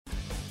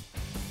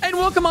And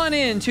welcome on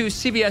in to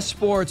CBS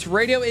Sports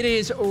Radio. It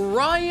is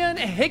Ryan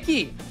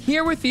Hickey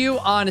here with you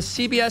on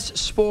CBS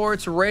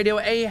Sports Radio.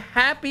 A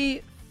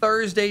happy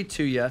Thursday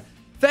to you.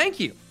 Thank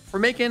you for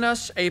making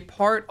us a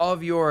part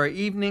of your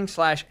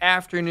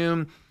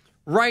evening/afternoon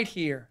right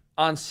here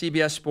on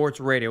CBS Sports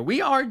Radio.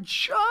 We are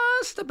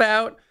just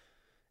about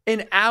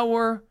an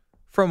hour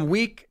from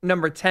week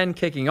number 10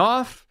 kicking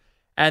off.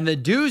 And the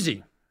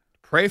doozy,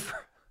 pray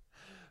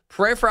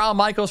for Al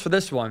Michaels for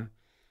this one.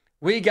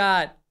 We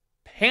got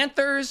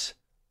Panthers,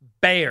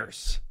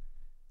 Bears.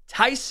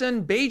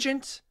 Tyson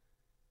Bagent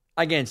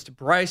against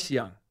Bryce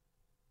Young.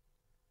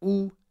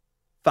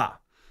 Ooh-fa.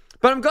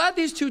 But I'm glad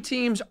these two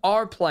teams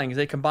are playing as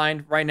they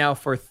combined right now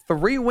for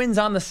 3 wins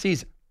on the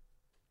season.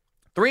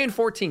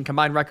 3-14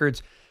 combined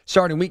records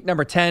starting week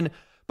number 10.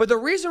 But the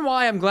reason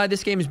why I'm glad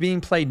this game is being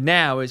played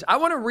now is I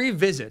want to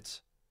revisit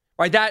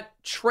that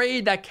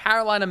trade that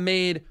Carolina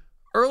made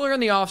earlier in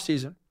the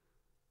offseason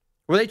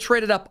where they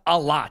traded up a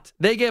lot.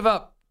 They gave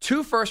up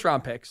 2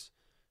 first-round picks,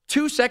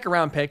 2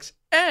 second-round picks,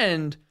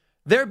 and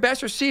their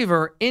best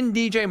receiver in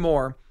DJ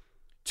Moore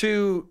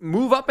to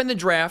move up in the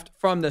draft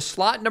from the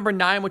slot number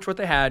 9, which what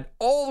they had,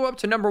 all the way up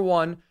to number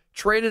 1,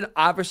 traded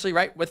obviously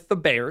with the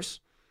Bears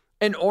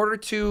in order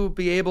to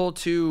be able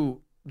to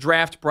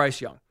draft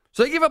Bryce Young.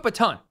 So they gave up a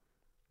ton.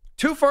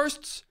 2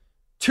 firsts,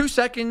 2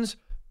 seconds,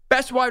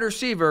 best wide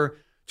receiver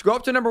to go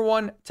up to number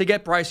 1 to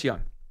get Bryce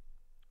Young.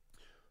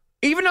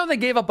 Even though they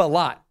gave up a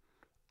lot,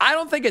 I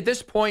don't think at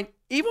this point,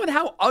 even with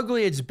how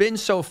ugly it's been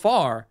so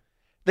far,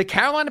 the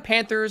Carolina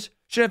Panthers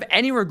should have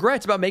any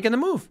regrets about making the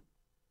move.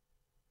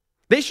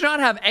 They should not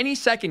have any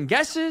second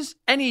guesses,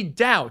 any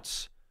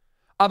doubts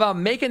about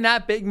making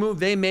that big move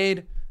they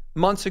made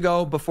months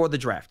ago before the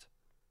draft.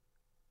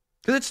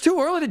 Because it's too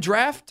early to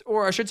draft,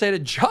 or I should say to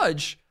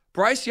judge,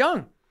 Bryce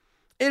Young.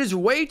 It is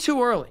way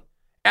too early,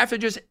 after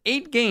just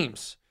 8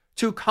 games,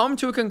 to come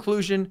to a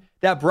conclusion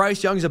that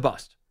Bryce Young's a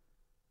bust.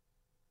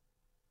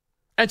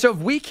 And so if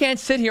we can't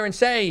sit here and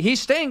say he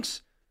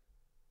stinks,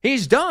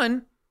 he's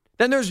done,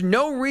 then there's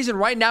no reason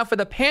right now for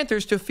the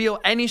Panthers to feel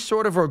any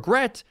sort of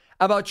regret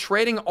about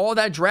trading all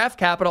that draft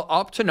capital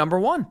up to number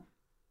 1.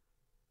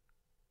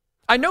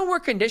 I know we're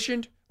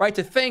conditioned,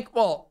 to think,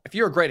 well, if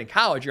you're great in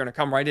college, you're going to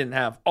come right in and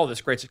have all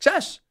this great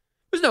success.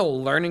 There's no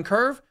learning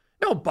curve,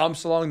 no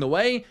bumps along the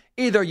way.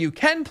 Either you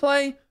can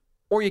play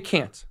or you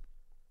can't.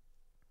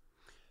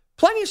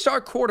 Plenty of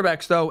star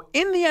quarterbacks, though,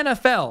 in the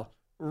NFL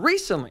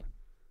recently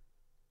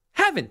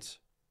haven't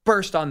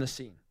burst on the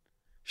scene,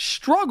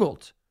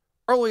 struggled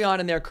early on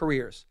in their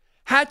careers,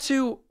 had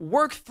to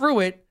work through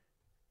it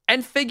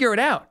and figure it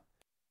out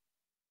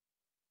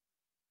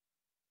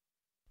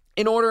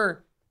in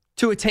order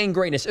to attain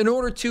greatness, in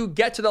order to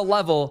get to the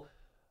level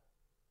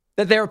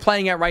that they're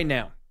playing at right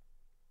now.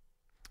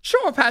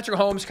 Sure, Patrick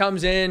Mahomes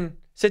comes in,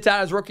 sits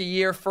out his rookie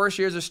year, first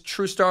year as a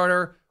true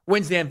starter,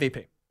 wins the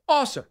MVP.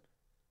 Awesome.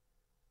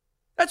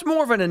 That's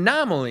more of an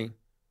anomaly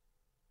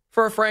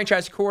for a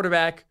franchise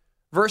quarterback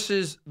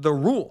versus the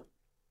rule.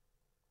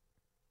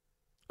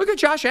 Look at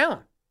Josh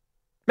Allen.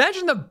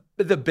 Imagine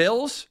the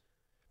Bills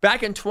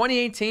back in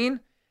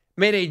 2018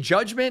 made a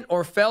judgment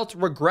or felt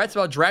regrets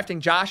about drafting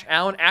Josh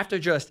Allen after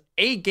just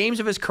 8 games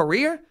of his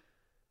career.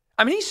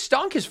 I mean, he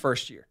stunk his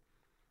first year.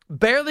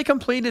 Barely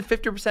completed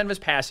 50% of his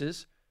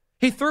passes.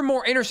 He threw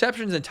more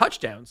interceptions than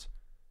touchdowns.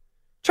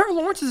 Trevor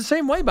Lawrence is the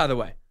same way, by the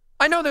way.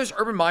 I know there's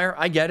Urban Meyer.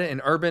 I get it. And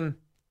Urban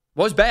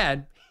was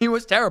bad. He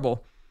was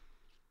terrible.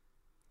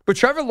 But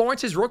Trevor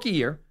Lawrence's rookie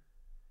year,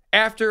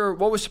 after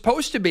what was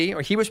supposed to be,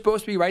 or he was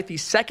supposed to be, the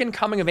second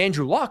coming of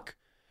Andrew Luck,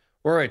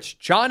 where it's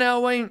John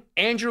Elway,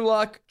 Andrew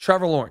Luck,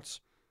 Trevor Lawrence.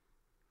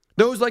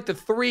 Those the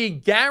 3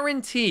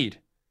 guaranteed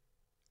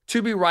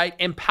to be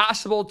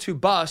impossible to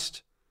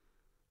bust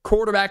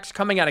quarterbacks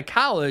coming out of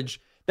college,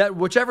 that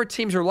whichever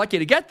teams are lucky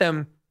to get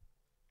them,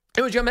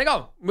 it was going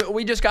to be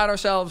we just got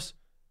ourselves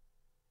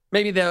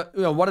maybe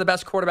one of the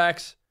best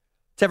quarterbacks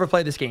to ever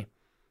play this game.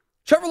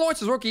 Trevor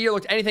Lawrence's rookie year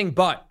looked anything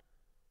but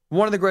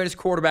one of the greatest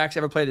quarterbacks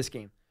ever played this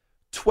game.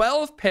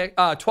 12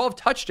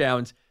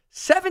 touchdowns,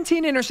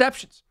 17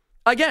 interceptions.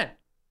 Again,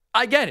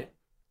 I get it.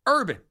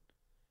 Urban.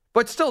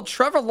 But still,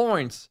 Trevor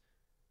Lawrence,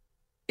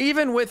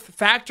 even with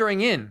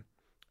factoring in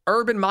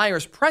Urban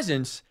Meyer's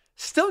presence,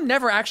 still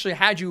never actually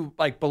had you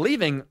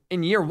believing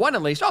in year 1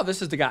 at least,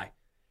 this is the guy.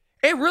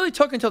 It really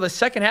took until the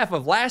second half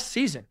of last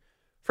season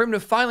for him to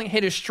finally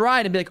hit his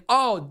stride and be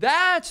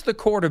that's the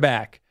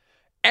quarterback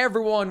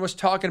everyone was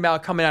talking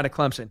about coming out of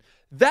Clemson.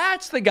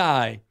 That's the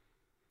guy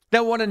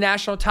that won a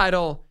national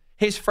title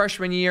his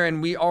freshman year, and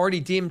we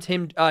already deemed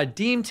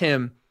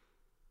him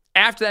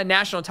after that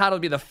national title to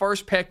be the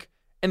first pick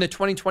in the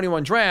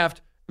 2021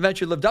 draft.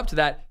 Eventually lived up to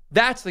that.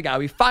 That's the guy.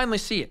 We finally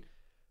see it.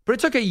 But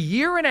it took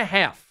 1.5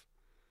 years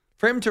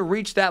for him to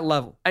reach that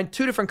level, and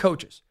 2 different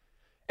coaches.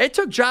 It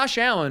took Josh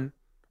Allen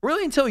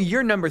really until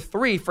year number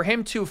 3 for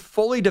him to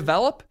fully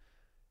develop,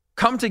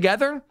 come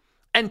together,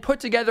 and put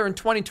together in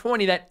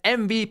 2020 that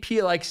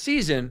MVP-like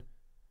season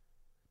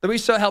that we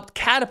saw helped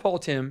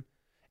catapult him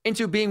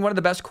into being one of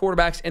the best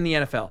quarterbacks in the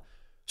NFL.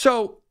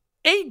 So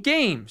 8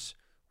 games,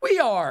 we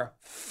are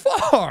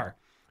far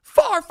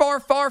far, far,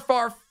 far,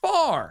 far,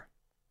 far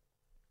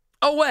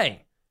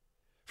away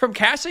from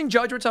casting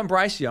judgments on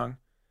Bryce Young,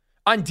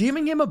 on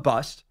deeming him a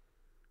bust.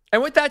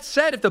 And with that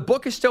said, if the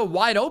book is still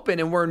wide open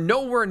and we're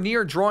nowhere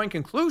near drawing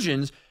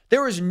conclusions,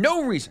 there is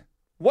no reason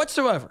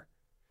whatsoever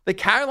the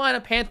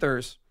Carolina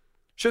Panthers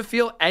should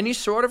feel any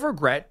sort of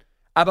regret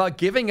about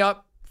giving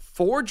up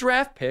 4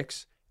 draft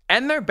picks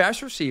and their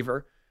best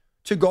receiver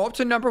to go up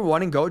to number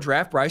 1 and go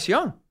draft Bryce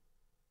Young.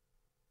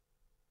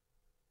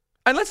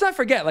 And let's not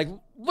forget,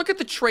 look at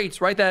the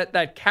traits, right,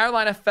 that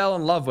Carolina fell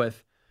in love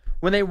with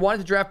when they wanted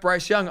to draft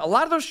Bryce Young. A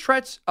lot of those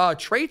traits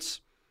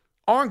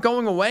aren't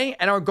going away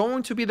and are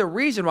going to be the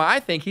reason why I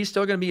think he's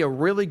still going to be a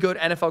really good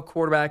NFL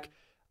quarterback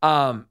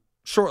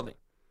shortly.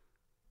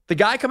 The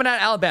guy coming out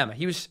of Alabama,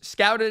 he was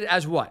scouted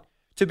as what?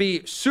 To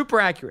be super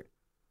accurate,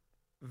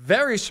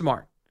 very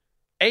smart,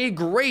 a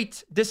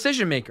great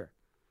decision maker,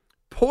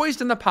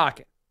 poised in the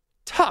pocket,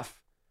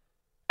 tough,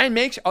 and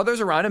makes others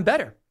around him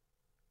better.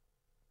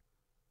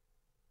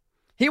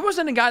 He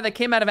wasn't a guy that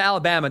came out of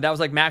Alabama that was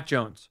like Mac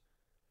Jones,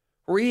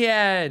 where he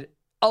had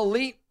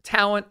elite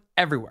talent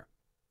everywhere.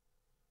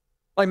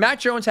 Like Mac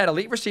Jones had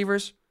elite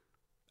receivers,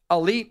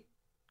 elite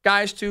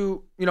guys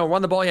to,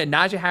 run the ball. You had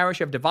Najee Harris,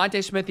 you have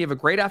Devontae Smith, you have a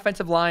great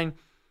offensive line.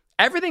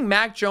 Everything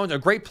Mac Jones, a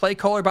great play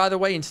caller, by the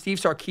way, and Steve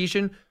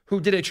Sarkisian, who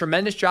did a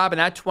tremendous job in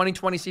that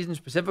 2020 season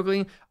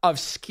specifically of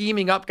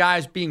scheming up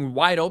guys being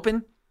wide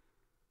open.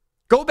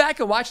 Go back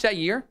and watch that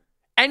year.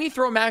 Any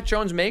throw Mac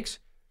Jones makes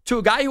to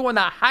a guy who won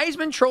the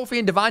Heisman Trophy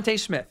in Devontae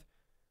Smith.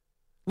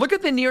 Look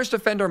at the nearest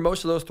defender on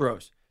most of those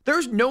throws.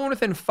 There's no one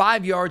within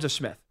 5 yards of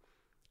Smith.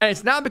 And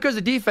it's not because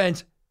the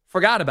defense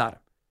forgot about him.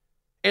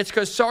 It's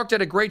because Sark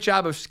did a great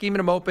job of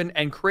scheming him open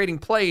and creating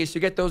plays to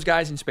get those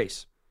guys in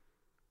space.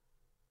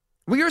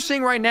 We are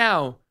seeing right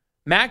now,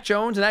 Mac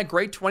Jones and that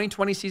great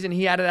 2020 season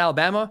he had at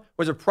Alabama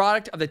was a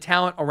product of the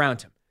talent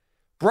around him.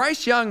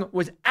 Bryce Young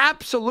was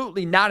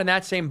absolutely not in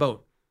that same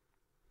boat.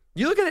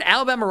 You look at the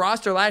Alabama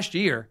roster last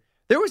year,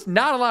 there was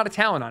not a lot of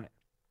talent on it.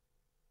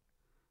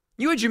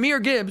 You had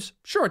Jahmyr Gibbs,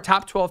 sure, a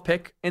top 12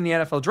 pick in the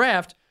NFL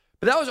draft,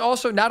 but that was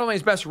also not only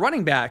his best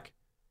running back,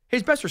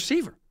 his best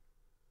receiver.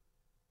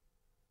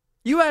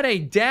 You had a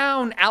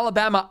down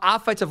Alabama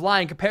offensive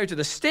line compared to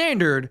the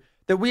standard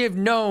that we have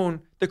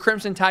known the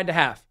Crimson Tide to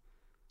have.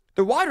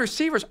 The wide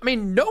receivers,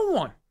 no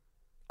one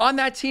on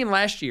that team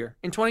last year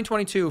in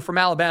 2022 from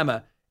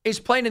Alabama is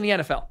playing in the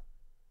NFL.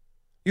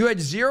 You had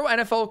 0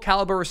 NFL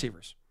caliber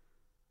receivers.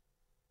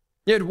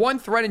 You had 1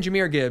 threat in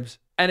Jahmyr Gibbs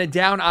and a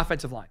down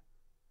offensive line.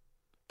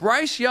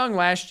 Bryce Young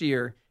last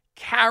year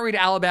carried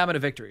Alabama to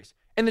victories.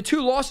 And the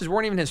 2 losses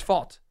weren't even his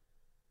fault.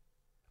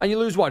 And you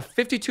lose,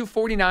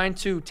 52-49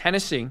 to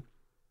Tennessee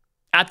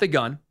at the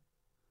gun.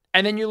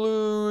 And then you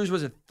lose,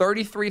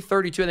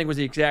 33-32, I think was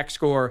the exact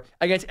score,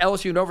 against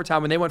LSU in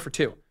overtime when they went for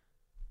 2.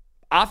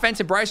 Offense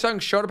and Bryce Young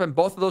showed up in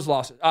both of those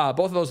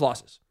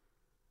losses.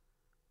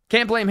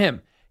 Can't blame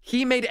him.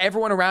 He made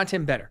everyone around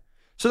him better.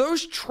 So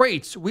those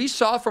traits we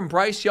saw from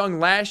Bryce Young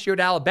last year at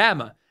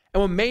Alabama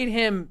and what made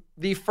him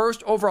the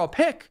first overall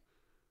pick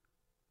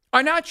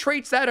are not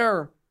traits that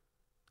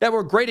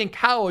were great in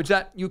college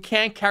that you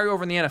can't carry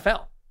over in the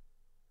NFL.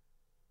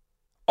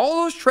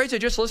 All those traits I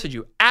just listed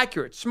you,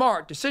 accurate,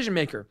 smart, decision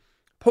maker,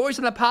 poised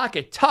in the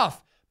pocket,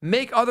 tough,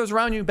 make others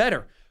around you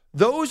better.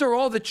 Those are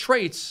all the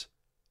traits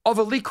of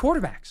elite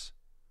quarterbacks.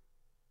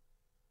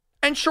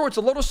 And sure, it's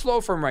a little slow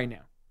for him right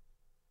now.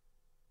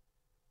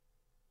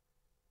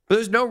 But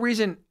there's no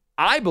reason,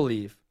 I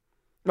believe,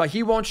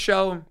 he won't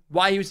show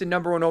why he was the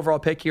number 1 overall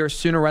pick here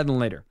sooner rather than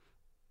later.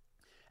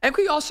 And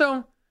could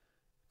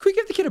we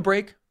give the kid a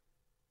break?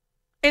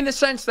 In the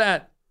sense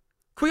that,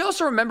 could we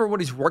also remember what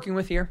he's working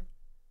with here?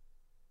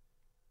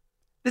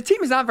 The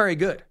team is not very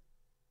good.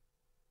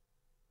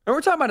 And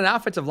we're talking about an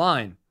offensive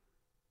line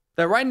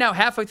that right now,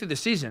 halfway through the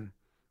season,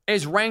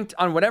 is ranked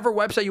on whatever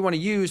website you want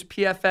to use,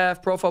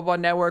 PFF, Pro Football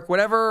Network,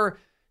 whatever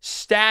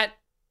stat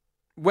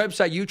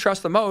website you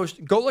trust the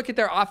most. Go look at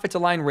their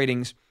offensive line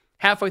ratings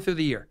halfway through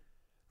the year.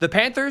 The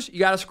Panthers, you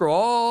got to scroll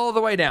all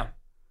the way down.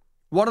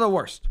 One of the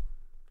worst.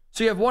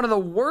 So you have one of the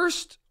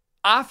worst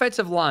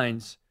offensive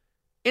lines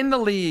in the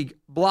league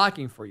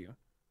blocking for you.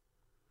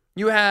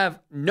 You have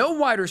no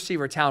wide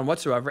receiver talent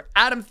whatsoever.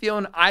 Adam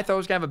Thielen, I thought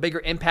was going to have a bigger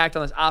impact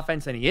on this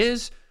offense than he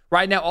is.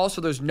 Right now, also,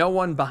 there's no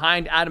one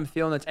behind Adam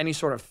Thielen that's any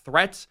sort of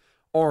threat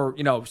or,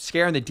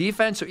 scaring the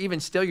defense. So even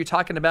still, you're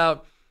talking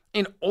about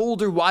an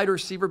older wide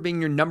receiver being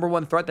your number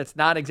 1 threat that's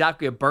not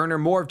exactly a burner,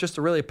 more of just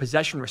a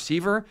possession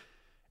receiver.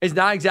 Is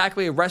not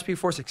exactly a recipe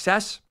for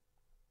success.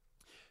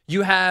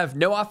 You have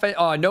no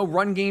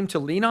run game to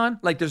lean on.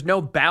 There's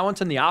no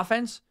balance in the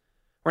offense.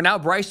 Where now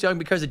Bryce Young,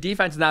 because the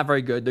defense is not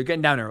very good, they're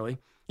getting down early.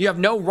 You have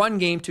no run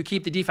game to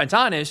keep the defense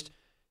honest.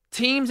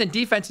 Teams and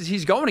defenses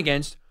he's going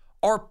against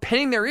are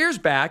pinning their ears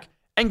back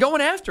and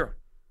going after him.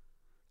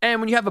 And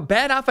when you have a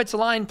bad offensive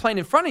line playing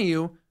in front of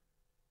you,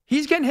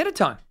 he's getting hit a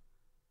ton.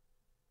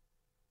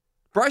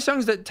 Bryce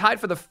Young's tied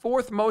for the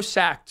 4th most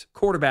sacked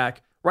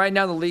quarterback right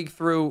now in the league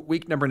through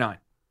week number 9.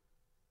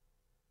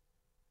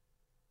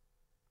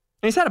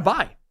 And he's had a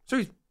bye. So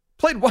he's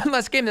played one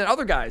less game than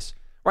other guys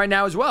right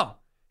now as well.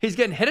 He's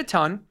getting hit a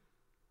ton,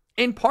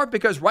 in part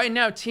because right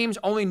now teams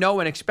only know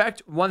and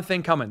expect one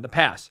thing coming, the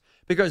pass,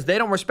 because they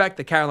don't respect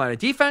the Carolina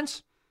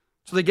defense,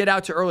 so they get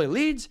out to early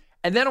leads,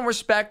 and they don't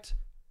respect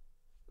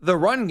the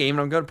run game,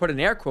 and I'm going to put in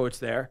air quotes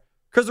there,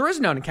 because there is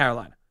none in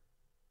Carolina.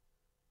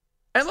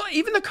 And look,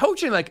 even the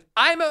coaching,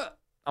 I'm a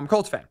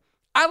Colts fan.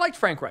 I liked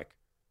Frank Reich.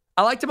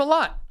 I liked him a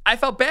lot. I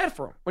felt bad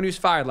for him when he was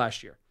fired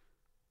last year.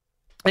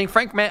 I think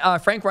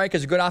Frank Reich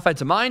is a good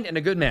offensive mind and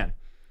a good man.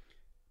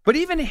 But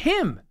even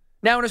him,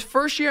 now in his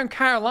first year in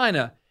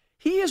Carolina,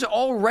 he has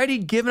already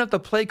given up the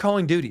play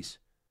calling duties.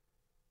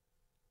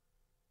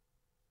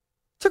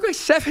 It took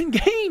 7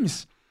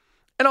 games.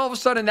 And all of a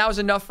sudden, that was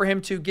enough for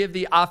him to give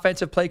the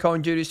offensive play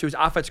calling duties to his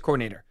offensive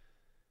coordinator.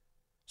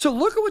 So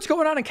look at what's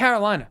going on in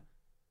Carolina.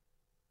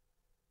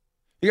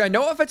 You got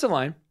no offensive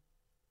line.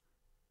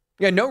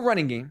 You got no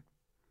running game.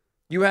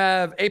 You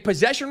have a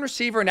possession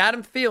receiver in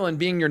Adam Thielen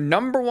being your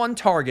number one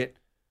target.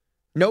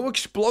 No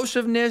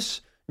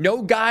explosiveness.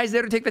 No guys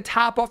there to take the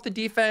top off the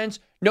defense.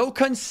 No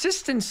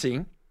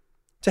consistency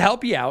to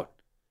help you out.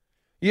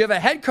 You have a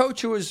head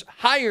coach who was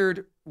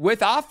hired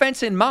with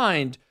offense in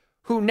mind,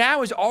 who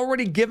now is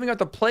already giving up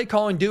the play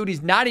calling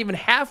duties not even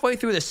halfway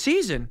through the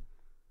season.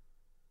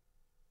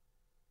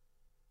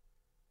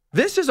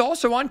 This is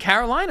also on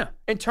Carolina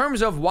in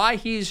terms of why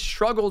he's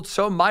struggled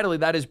so mightily.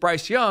 That is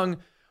Bryce Young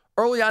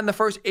early on in the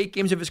first 8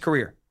 games of his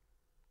career.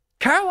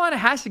 Carolina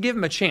has to give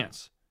him a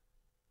chance.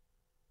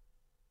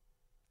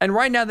 And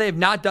right now, they have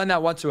not done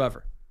that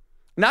whatsoever.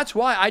 And that's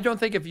why I don't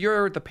think if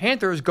you're the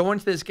Panthers going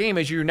into this game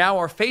as you now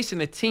are facing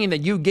the team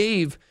that you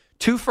gave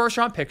 2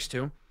 first-round picks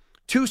to,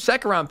 2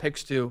 second-round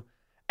picks to,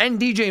 and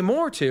DJ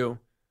Moore to,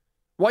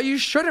 why you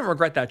shouldn't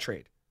regret that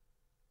trade.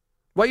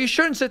 Why you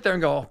shouldn't sit there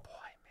and go, oh,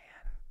 boy,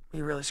 man,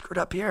 we really screwed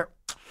up here.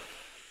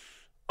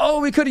 Oh,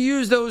 we could have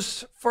used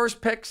those first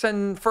picks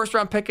and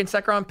first-round pick and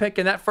second-round pick,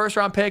 and that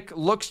first-round pick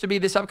looks to be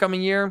this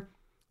upcoming year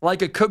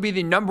like it could be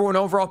the number 1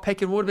 overall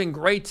pick. It would have been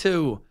great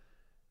to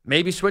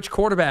maybe switch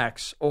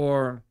quarterbacks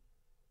or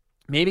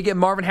maybe get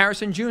Marvin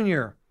Harrison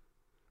Jr.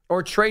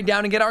 or trade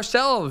down and get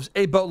ourselves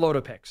a boatload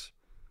of picks.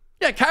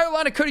 Yeah,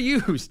 Carolina could have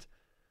used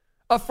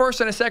a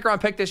first and a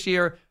second-round pick this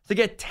year to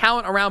get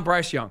talent around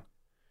Bryce Young.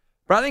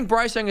 But I think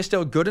Bryce Young is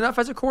still good enough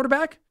as a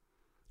quarterback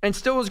and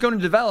still is going to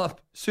develop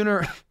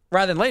sooner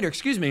rather than later,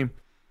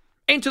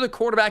 into the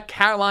quarterback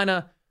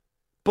Carolina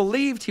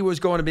believed he was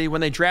going to be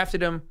when they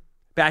drafted him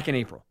back in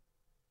April.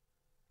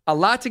 A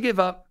lot to give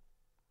up,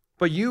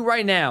 but you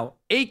right now,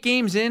 8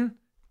 games in,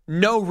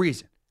 no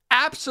reason.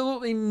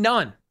 Absolutely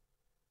none.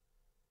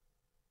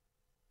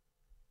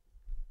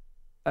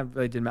 That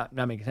really did not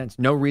make sense.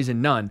 No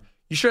reason, none.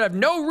 You should have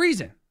no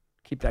reason,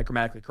 keep that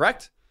grammatically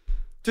correct,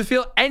 to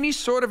feel any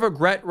sort of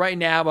regret right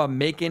now about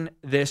making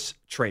this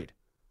trade.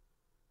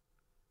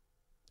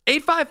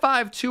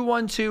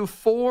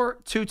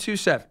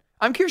 855-212-4227.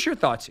 I'm curious your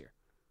thoughts here.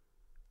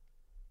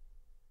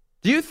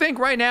 Do you think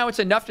right now it's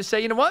enough to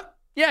say, you know what?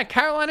 Yeah,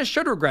 Carolina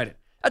should regret it.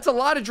 That's a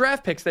lot of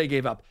draft picks they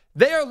gave up.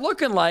 They are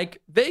looking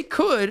like they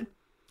could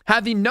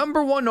have the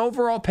number 1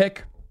 overall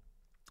pick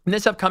in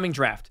this upcoming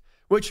draft,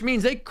 which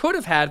means they could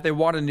have had, if they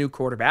wanted a new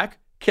quarterback,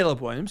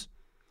 Caleb Williams.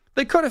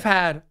 They could have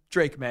had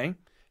Drake May.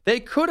 They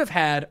could have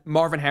had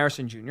Marvin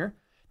Harrison Jr.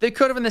 They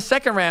could have, in the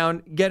second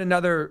round, get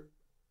another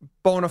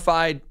bona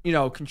fide,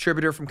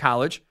 contributor from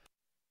college.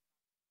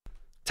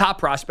 Top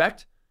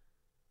prospect.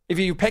 If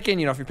you're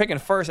picking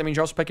first, that means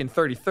you're also picking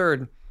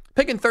 33rd.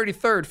 Picking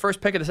 33rd, first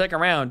pick of the second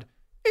round,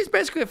 is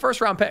basically a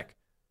first-round pick.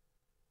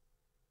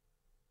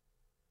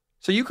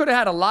 So you could have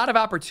had a lot of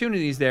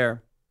opportunities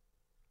there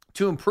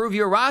to improve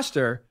your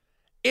roster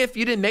if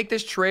you didn't make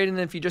this trade and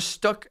if you just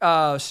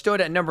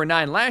stood at number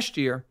 9 last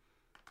year.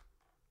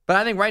 But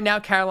I think right now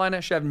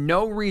Carolina should have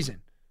no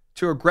reason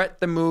to regret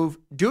the move.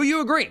 Do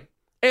you agree?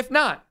 If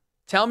not,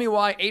 tell me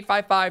why.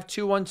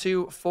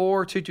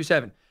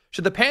 855-212-4227.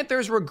 Should the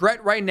Panthers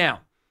regret right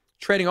now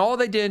trading all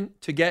they did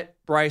to get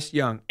Bryce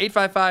Young?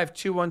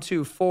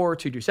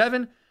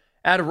 855-212-4227.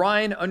 Add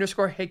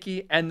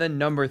Ryan_Hickey and the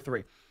number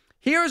 3.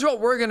 Here's what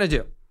we're going to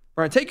do.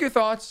 We're going to take your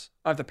thoughts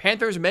on if the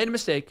Panthers made a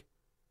mistake,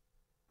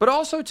 but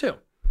also, too,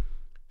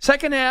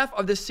 second half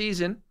of the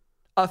season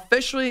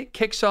officially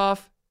kicks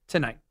off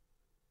tonight.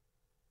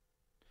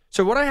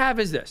 So what I have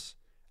is this.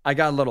 I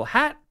got a little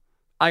hat.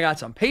 I got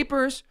some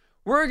papers.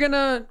 We're going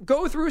to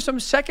go through some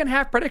second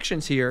half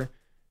predictions here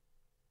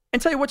and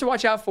tell you what to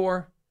watch out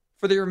for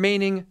the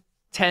remaining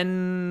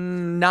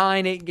 10,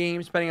 9, 8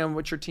 games, depending on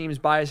what your team's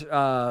buy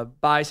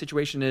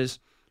situation is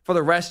for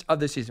the rest of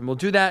the season. We'll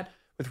do that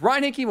with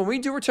Ryan Hickey when we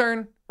do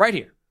return right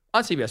here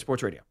on CBS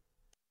Sports Radio.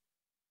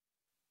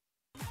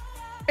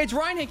 It's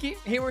Ryan Hickey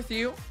here with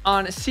you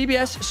on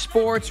CBS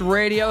Sports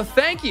Radio.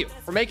 Thank you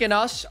for making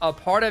us a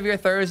part of your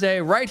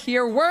Thursday right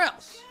here. Where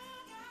else?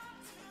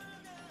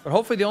 But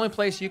hopefully the only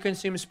place you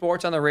consume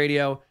sports on the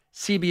radio,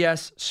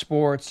 CBS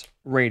Sports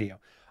Radio.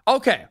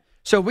 Okay,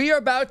 so we are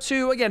about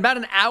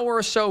an hour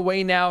or so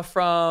away now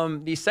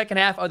from the second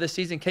half of the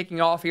season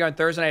kicking off here on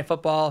Thursday Night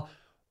Football.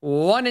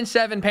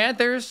 1-7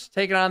 Panthers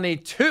taking on the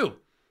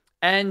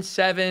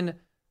 2-7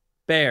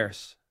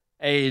 Bears.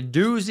 A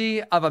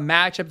doozy of a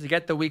matchup to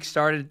get the week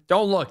started.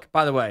 Don't look,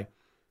 by the way, if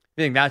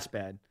you think that's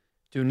bad,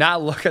 do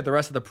not look at the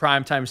rest of the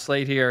primetime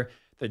slate here.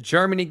 The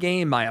Germany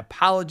game, my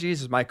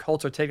apologies, as my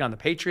Colts are taking on the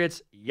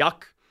Patriots.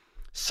 Yuck.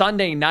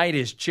 Sunday night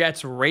is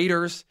Jets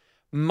Raiders.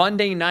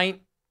 Monday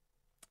night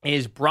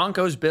is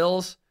Broncos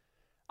Bills.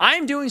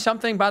 I'm doing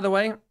something, by the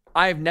way,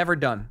 I've never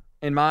done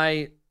in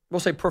my, we'll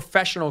say,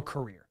 professional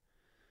career.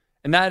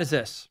 And that is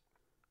this.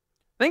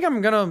 I think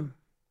I'm going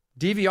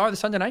to DVR the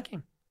Sunday night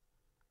game.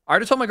 I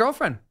already told my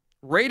girlfriend,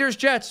 Raiders,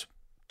 Jets,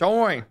 don't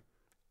worry.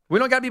 We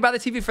don't got to be by the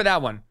TV for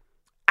that one.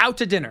 Out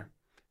to dinner.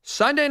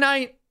 Sunday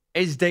night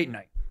is date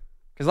night.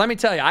 Because let me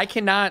tell you, I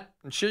cannot,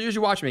 and she'll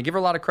usually watch me, give her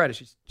a lot of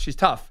credit. She's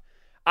tough.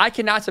 I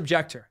cannot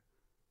subject her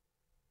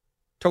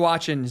to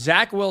watching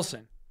Zach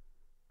Wilson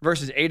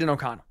versus Aiden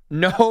O'Connell.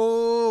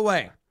 No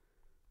way.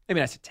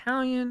 Maybe that's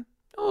Italian.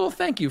 Oh,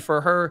 thank you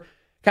for her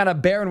kind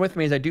of bearing with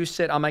me as I do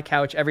sit on my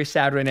couch every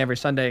Saturday and every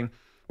Sunday,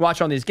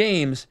 watch on these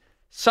games.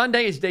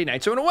 Sunday is date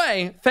night. So in a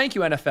way, thank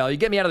you, NFL. You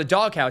get me out of the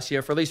doghouse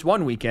here for at least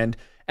one weekend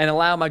and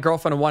allow my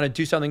girlfriend to want to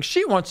do something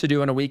she wants to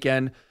do on a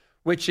weekend,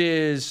 which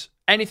is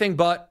anything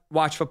but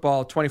watch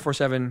football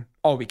 24/7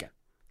 all weekend.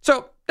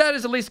 So that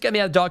is at least get me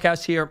out of the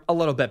doghouse here a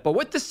little bit. But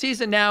with the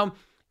season now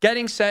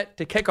getting set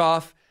to kick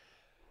off,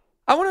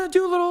 I want to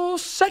do a little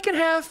second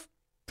half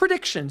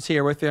predictions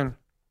here with you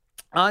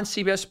on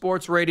CBS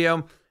Sports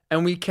Radio.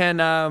 And we can,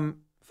 I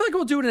feel like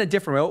we'll do it in a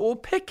different way. We'll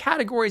pick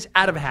categories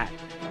out of a hat.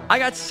 I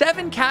got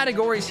 7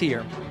 categories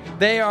here.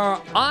 They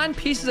are on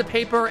pieces of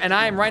paper, and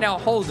I am right now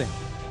holding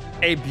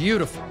a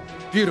beautiful,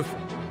 beautiful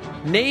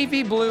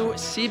navy blue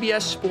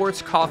CBS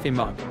Sports coffee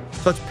mug.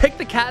 So let's pick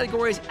the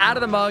categories out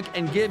of the mug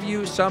and give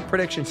you some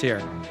predictions here.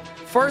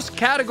 First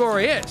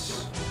category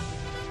is,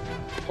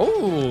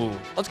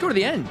 let's go to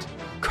the end.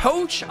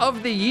 Coach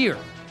of the Year.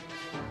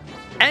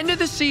 End of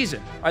the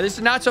season. All right, this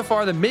is not so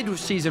far the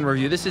mid-season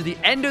review. This is the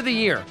end of the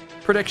year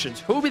predictions.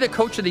 Who will be the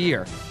Coach of the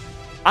Year?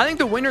 I think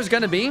the winner is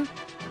going to be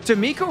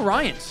DeMeco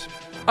Ryans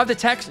of the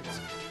Texans.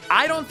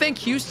 I don't think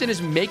Houston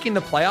is making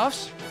the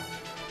playoffs,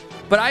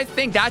 but I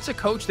think that's a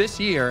coach this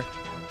year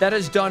that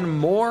has done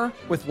more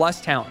with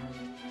less talent.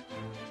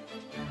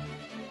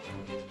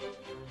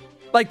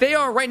 Like they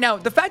are right now,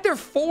 the fact they're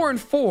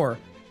 4-4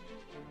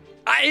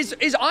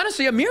 is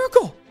honestly a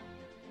miracle.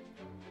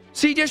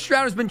 C.J.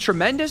 Stroud has been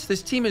tremendous.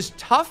 This team is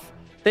tough.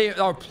 They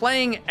are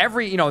playing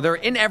they're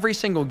in every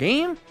single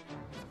game.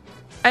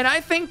 And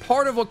I think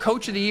part of what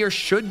Coach of the Year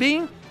should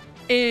be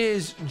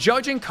is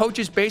judging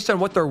coaches based on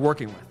what they're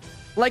working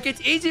with. Like,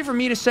 it's easy for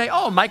me to say,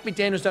 Mike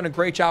McDaniel's done a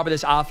great job of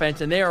this offense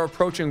and they are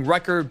approaching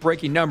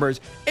record-breaking numbers.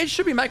 It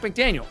should be Mike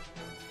McDaniel.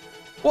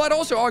 Well, I'd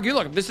also argue,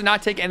 look, this is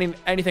not taking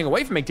anything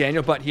away from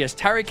McDaniel, but he has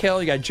Tyreek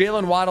Hill, you got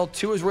Jalen Waddle,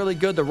 Tua is really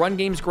good, the run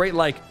game's great.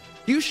 Like,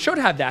 you should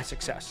have that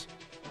success.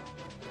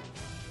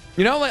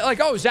 You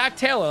know, Zach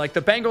Taylor, like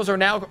the Bengals are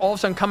now all of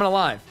a sudden coming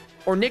alive.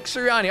 Or Nick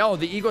Sirianni,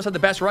 the Eagles have the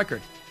best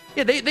record.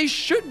 Yeah, they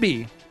should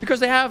be because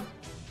they have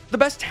the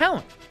best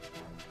talent.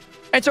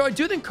 And so I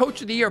do think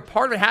Coach of the Year,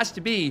 part of it has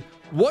to be,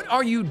 what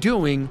are you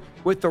doing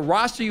with the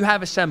roster you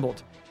have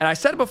assembled? And I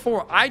said it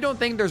before, I don't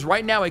think there's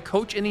right now a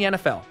coach in the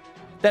NFL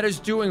that is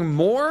doing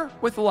more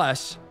with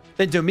less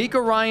than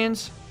DeMeco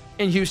Ryans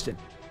in Houston.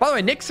 By the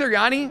way,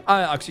 Shane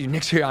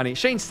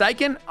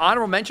Steichen,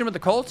 honorable mention with the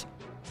Colts,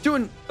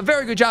 doing a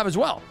very good job as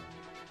well.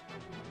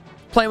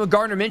 Playing with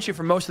Gardner Minshew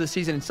for most of the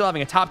season and still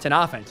having a top 10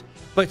 offense.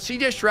 But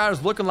C.J. Stroud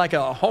is looking like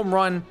a home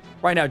run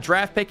right now,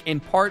 draft pick in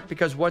part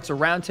because what's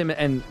around him,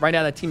 and right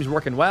now that team's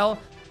working well.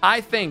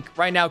 I think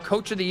right now,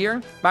 Coach of the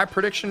Year, my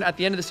prediction at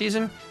the end of the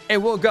season, it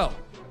will go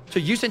to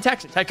Houston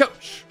Texans head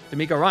coach,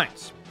 DeMeco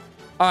Ryans.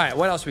 All right,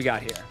 what else we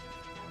got here?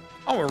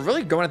 We're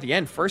really going at the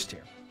end first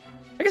here.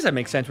 I guess that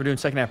makes sense. We're doing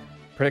second half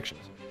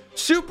predictions.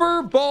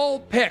 Super Bowl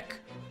pick.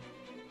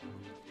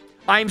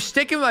 I'm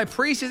sticking with my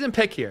preseason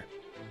pick here.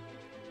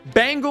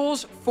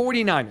 Bengals,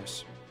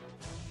 49ers.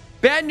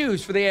 Bad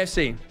news for the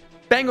AFC.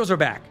 Bengals are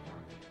back.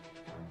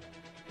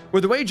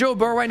 With the way Joe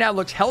Burrow right now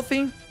looks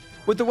healthy,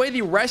 with the way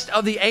the rest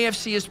of the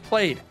AFC is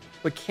played,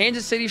 with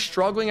Kansas City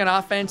struggling on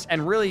offense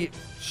and really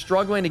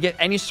struggling to get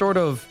any sort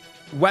of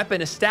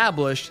weapon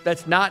established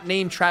that's not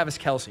named Travis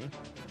Kelce,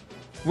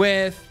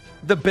 with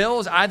the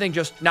Bills, I think,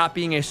 just not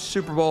being a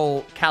Super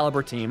Bowl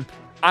caliber team.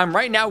 I'm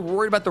right now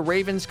worried about the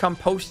Ravens come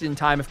post-in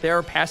time. If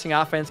their passing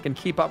offense can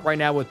keep up right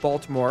now with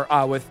Baltimore,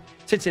 with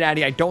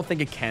Cincinnati, I don't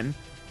think it can.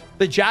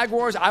 The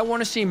Jaguars, I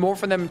want to see more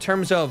from them in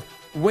terms of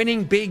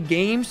winning big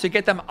games to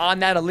get them on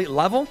that elite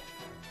level.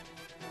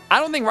 I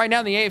don't think right now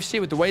in the AFC,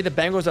 with the way the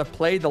Bengals have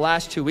played the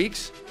last 2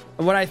 weeks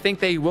and what I think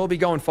they will be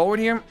going forward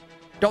here,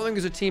 don't think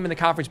there's a team in the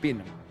conference beating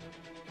them.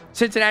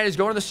 Cincinnati is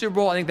going to the Super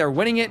Bowl. I think they're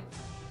winning it.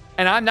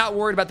 And I'm not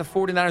worried about the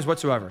 49ers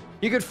whatsoever.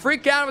 You could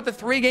freak out with the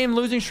 3-game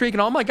losing streak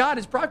and, oh my God,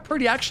 is Brock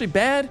Purdy actually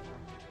bad?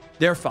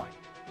 They're fine.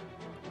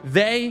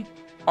 They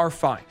are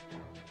fine.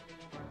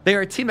 They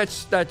are a team that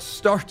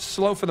starts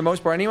slow for the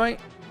most part anyway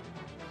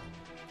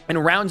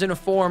and rounds into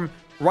form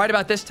right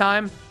about this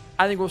time.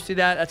 I think we'll see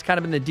that. That's kind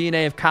of been the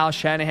DNA of Kyle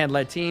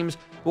Shanahan-led teams.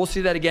 We'll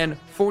see that again.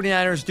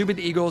 49ers do beat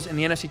the Eagles in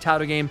the NFC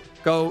title game,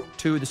 go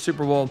to the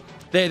Super Bowl.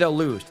 They'll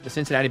lose to the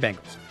Cincinnati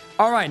Bengals.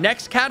 All right,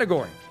 next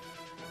category.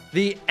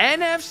 The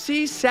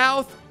NFC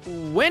South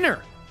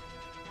winner.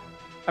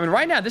 I mean,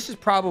 right now, this is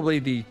probably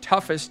the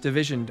toughest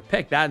division to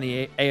pick, that in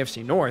the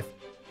AFC North.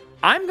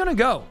 I'm going to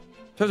go,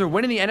 in terms of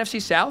winning the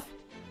NFC South,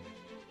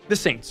 the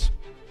Saints.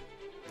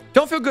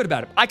 Don't feel good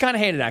about it. I kind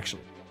of hate it,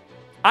 actually.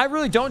 I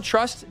really don't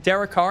trust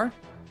Derek Carr.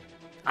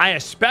 I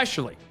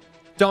especially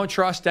don't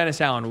trust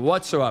Dennis Allen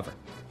whatsoever.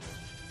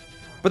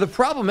 But the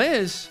problem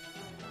is,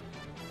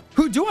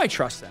 who do I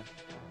trust then?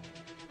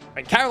 I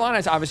mean,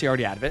 Carolina's obviously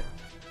already out of it.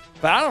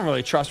 But I don't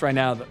really trust right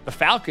now the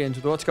Falcons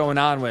with what's going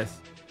on with...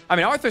 I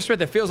mean, Arthur Smith,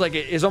 it feels like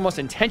it is almost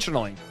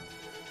intentionally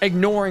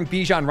ignoring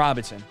Bijan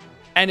Robinson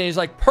and is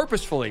like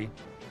purposefully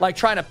like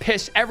trying to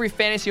piss every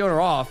fantasy owner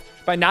off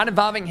by not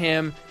involving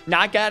him,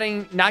 not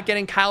getting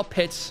Kyle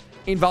Pitts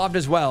involved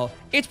as well.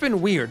 It's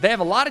been weird. They have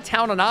a lot of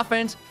talent on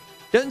offense.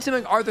 Doesn't seem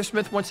like Arthur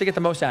Smith wants to get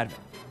the most out of it.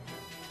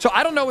 So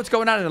I don't know what's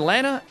going on in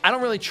Atlanta. I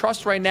don't really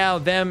trust right now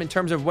them in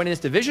terms of winning this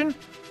division.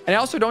 And I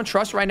also don't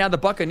trust right now the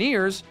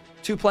Buccaneers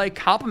to play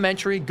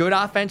complementary, good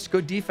offense,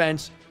 good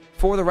defense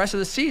for the rest of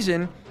the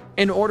season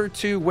in order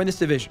to win this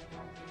division.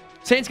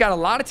 Saints got a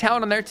lot of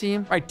talent on their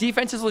team. Right,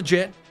 defense is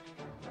legit.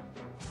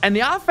 And the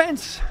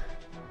offense,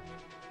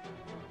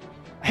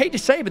 I hate to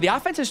say, but the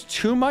offense has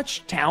too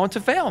much talent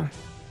to fail.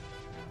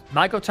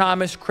 Michael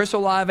Thomas, Chris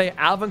Olave,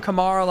 Alvin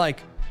Kamara,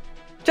 like,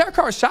 Derek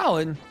Carr is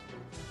solid.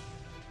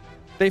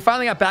 They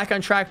finally got back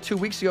on track 2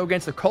 weeks ago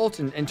against the Colts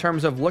in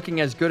terms of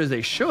looking as good as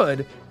they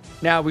should.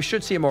 Now, we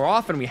should see it more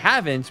often. We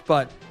haven't,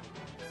 but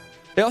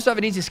they also have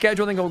an easy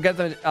schedule. I think we'll get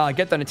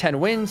them to 10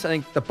 wins. I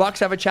think the Bucs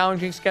have a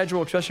challenging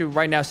schedule, especially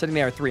right now sitting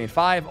there at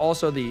 3-5.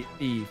 Also, the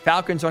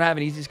Falcons don't have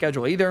an easy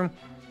schedule either.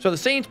 So the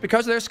Saints,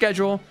 because of their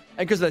schedule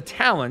and because of the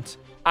talent,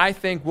 I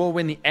think will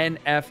win the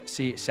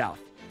NFC South.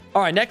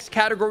 All right, next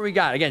category we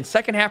got. Again,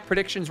 second half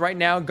predictions right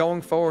now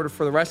going forward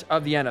for the rest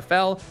of the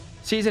NFL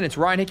season. It's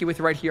Ryan Hickey with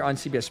you right here on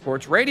CBS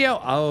Sports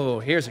Radio. Oh,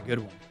 here's a good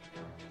one.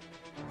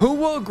 Who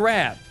will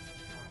grab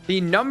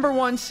the number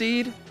 1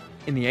 seed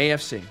in the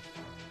AFC?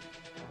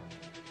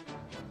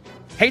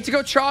 Hate to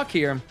go chalk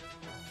here,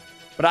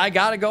 but I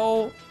got to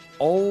go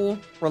old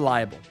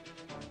reliable.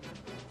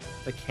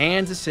 The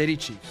Kansas City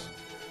Chiefs.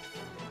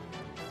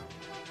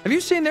 Have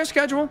you seen their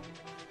schedule?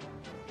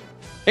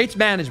 It's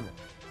manageable.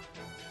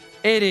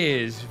 It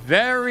is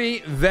very,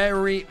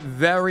 very,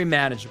 very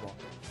manageable.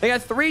 They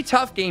got 3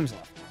 tough games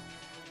left.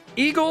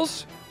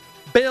 Eagles,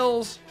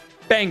 Bills,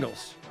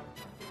 Bengals.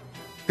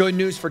 Good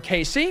news for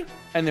KC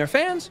and their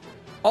fans.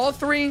 All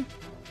 3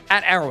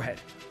 at Arrowhead.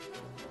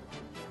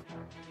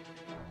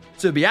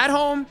 To be at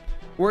home,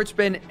 where it's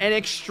been an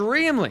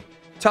extremely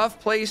tough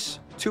place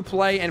to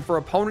play and for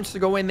opponents to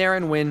go in there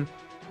and win.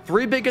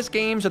 3 biggest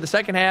games of the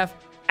second half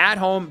at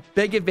home,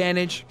 big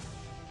advantage.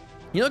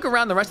 You look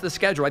around the rest of the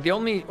schedule, right?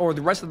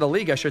 The rest of the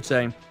league, I should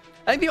say.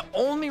 I think the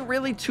only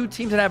really 2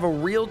 teams that have a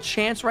real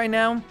chance right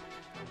now,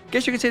 I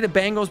guess you could say the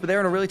Bengals, but they're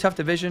in a really tough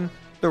division.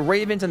 The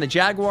Ravens and the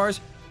Jaguars.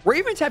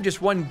 Ravens have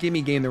just one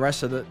gimme game the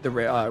rest of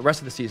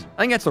the season.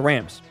 I think that's the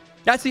Rams.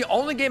 That's the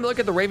only game to look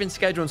at the Ravens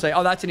schedule and say,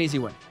 oh, that's an easy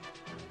win.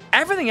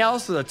 Everything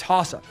else is a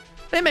toss-up.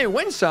 They may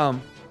win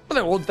some, but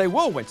they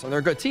will win some. They're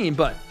a good team,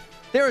 but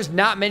there is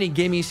not many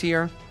gimmies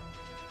here.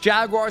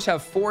 Jaguars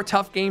have 4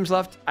 tough games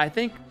left. I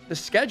think the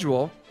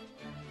schedule,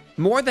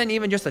 more than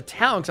even just the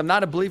talent, because I'm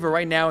not a believer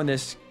right now in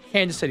this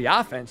Kansas City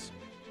offense.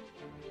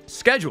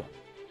 Schedule.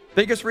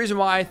 Biggest reason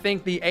why I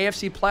think the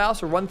AFC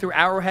playoffs will run through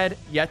Arrowhead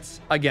yet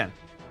again.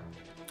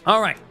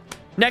 All right,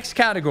 next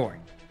category.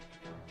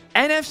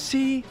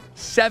 NFC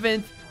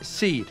 7th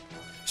seed.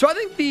 So I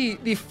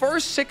think the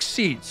first 6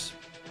 seeds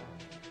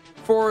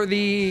for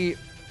the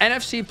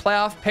NFC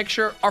playoff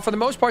picture are for the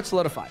most part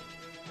solidified.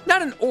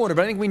 Not in order,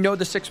 but I think we know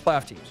the 6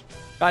 playoff teams.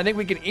 I think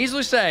we can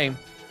easily say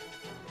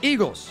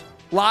Eagles,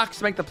 locks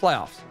to make the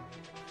playoffs.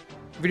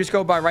 If we just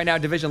go by right now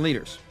division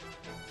leaders.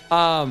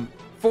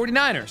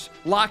 49ers,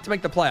 locked to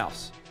make the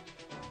playoffs.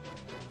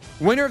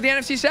 Winner of the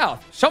NFC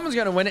South. Someone's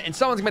going to win it, and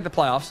someone's going to make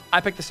the playoffs.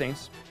 I picked the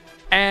Saints.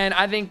 And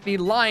I think the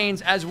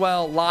Lions as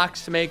well,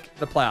 locks to make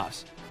the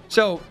playoffs.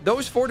 So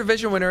those 4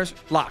 division winners,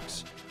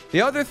 locks.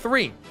 The other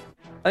 3,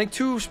 I think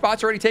 2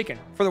 spots are already taken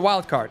for the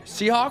wild card.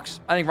 Seahawks,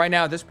 I think right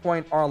now at this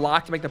point, are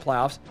locked to make the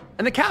playoffs.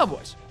 And the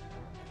Cowboys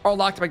are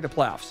locked to make the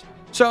playoffs.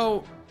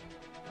 So,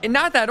 in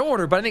not that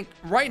order, but I think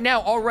right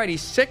now already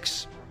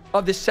 6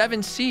 of the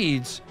 7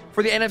 seeds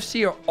for the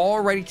NFC are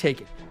already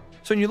taken.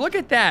 So when you look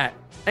at that,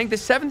 I think the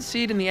 7th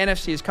seed in the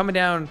NFC is coming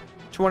down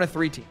to one of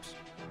 3 teams.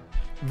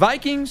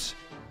 Vikings,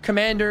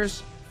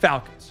 Commanders,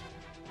 Falcons.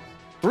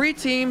 3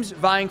 teams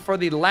vying for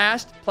the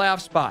last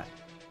playoff spot.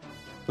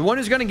 The one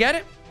who's going to get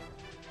it?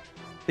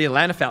 The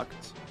Atlanta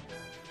Falcons.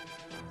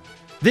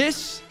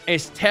 This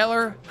is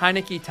Taylor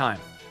Heineke time.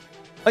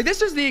 Like,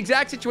 this is the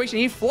exact situation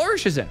he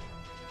flourishes in.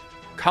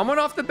 Coming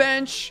off the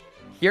bench,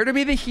 here to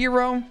be the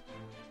hero.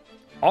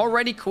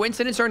 Already,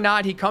 coincidence or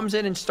not, he comes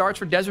in and starts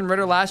for Desmond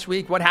Ridder last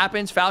week. What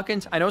happens?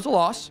 Falcons, I know it's a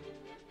loss,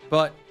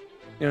 but,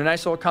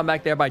 nice little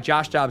comeback there by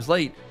Josh Dobbs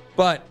late.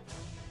 But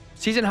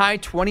Season high,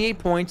 28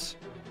 points.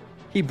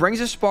 He brings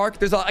a spark.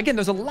 There's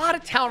a lot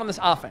of talent on this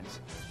offense.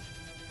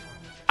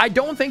 I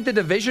don't think the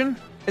division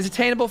is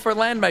attainable for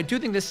Atlanta, but I do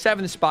think this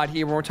 7th spot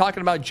here, when we're talking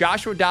about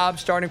Joshua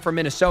Dobbs starting for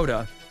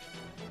Minnesota,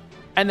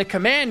 and the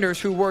Commanders,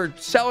 who were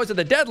sellers at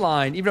the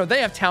deadline, even though they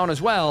have talent as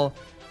well,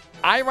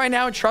 I right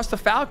now trust the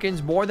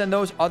Falcons more than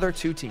those other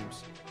two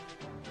teams.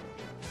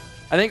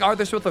 I think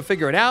Arthur Smith will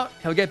figure it out.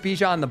 He'll get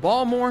Bijan the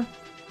ball more.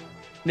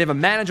 They have a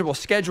manageable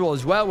schedule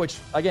as well, which,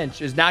 again,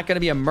 is not going to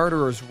be a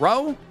murderer's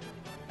row.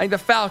 I think the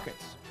Falcons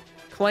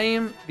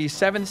claim the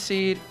 7th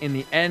seed in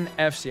the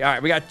NFC. All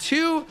right, we got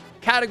 2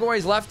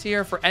 categories left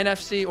here for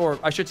NFC, or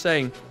I should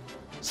say,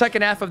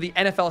 second half of the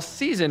NFL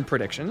season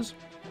predictions.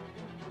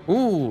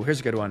 Ooh, here's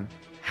a good one.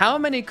 How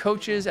many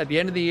coaches at the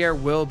end of the year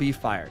will be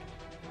fired?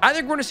 I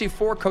think we're going to see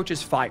 4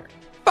 coaches fired.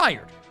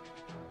 Fired.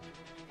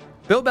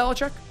 Bill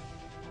Belichick,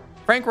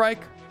 Frank Reich,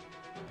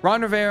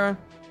 Ron Rivera,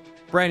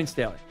 Brandon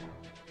Staley.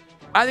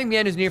 I think the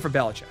end is near for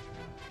Belichick.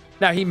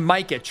 Now, he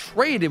might get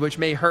traded, which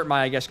may hurt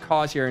my,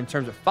 cause here in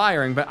terms of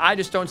firing, but I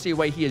just don't see a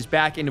way he is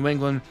back in New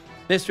England.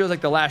 This feels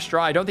like the last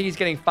straw. I don't think he's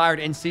getting fired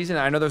in season.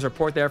 I know there's a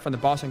report there from the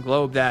Boston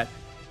Globe that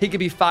he could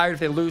be fired if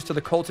they lose to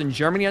the Colts in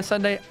Germany on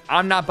Sunday.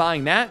 I'm not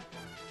buying that.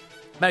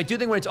 But I do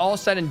think when it's all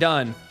said and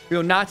done, we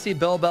will not see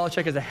Bill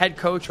Belichick as a head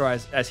coach, or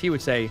as he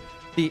would say,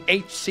 the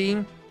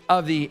HC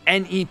of the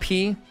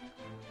NEP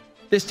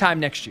this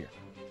time next year.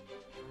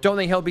 Don't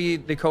think he'll be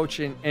the coach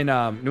in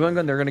New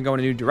England. They're going to go in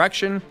a new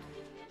direction.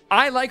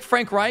 I like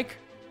Frank Reich,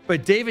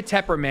 but David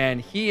Tepper, man,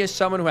 he is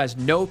someone who has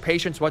no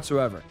patience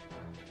whatsoever.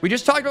 We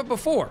just talked about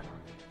before.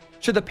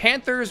 Should the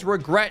Panthers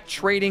regret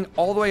trading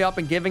all the way up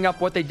and giving up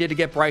what they did to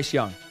get Bryce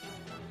Young?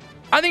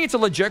 I think it's a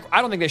legit.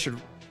 I don't think they should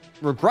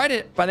regret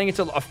it, but I think it's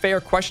a fair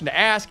question to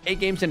ask 8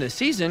 games into the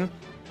season.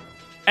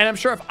 And I'm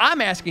sure if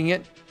I'm asking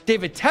it,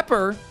 David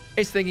Tepper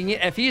is thinking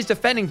it. If he is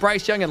defending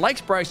Bryce Young and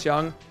likes Bryce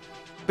Young,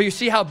 but you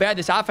see how bad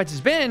this offense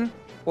has been,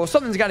 well,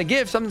 something's got to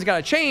give, something's got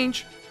to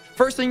change.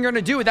 First thing you're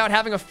going to do without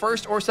having a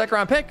 1st or 2nd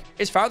round pick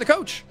is fire the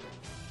coach.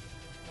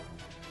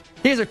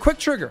 He has a quick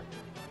trigger.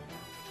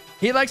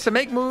 He likes to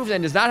make moves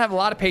and does not have a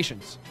lot of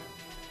patience.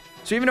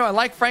 So even though I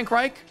like Frank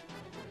Reich,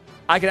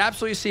 I could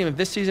absolutely see him, if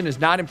this season does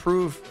not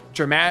improve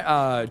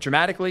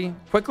dramatically,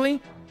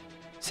 quickly,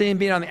 see him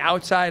being on the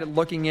outside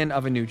looking in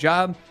of a new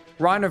job.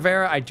 Ron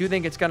Rivera, I do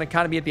think it's going to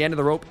kind of be at the end of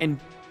the rope, and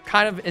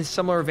kind of in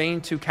similar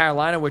vein to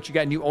Carolina, which you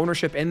got new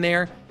ownership in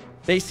there.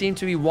 They seem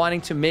to be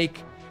wanting to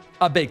make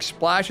a big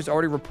splash. There's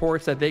already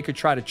reports that they could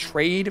try to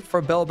trade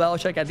for Bill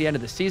Belichick at the end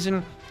of the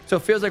season. So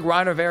it feels like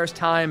Ron Rivera's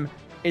time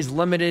is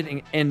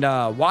limited in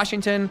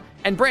Washington.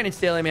 And Brandon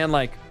Staley, man,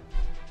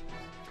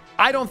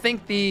 I don't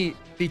think the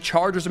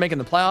Chargers are making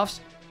the playoffs.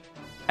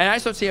 And I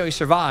just don't see how he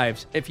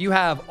survives if you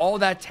have all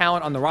that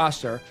talent on the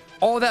roster,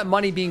 all that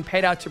money being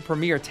paid out to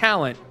premier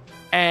talent,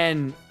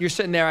 and you're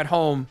sitting there at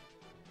home,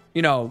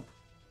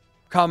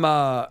 come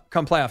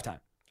playoff time.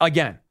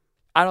 Again,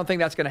 I don't think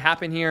that's going to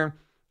happen here.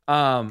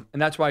 And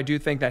that's why I do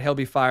think that he'll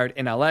be fired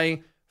in LA.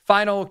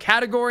 Final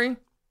category,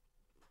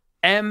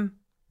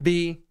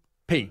 MVP.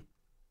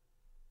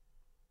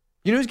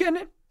 You know who's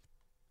getting it?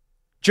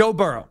 Joe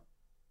Burrow.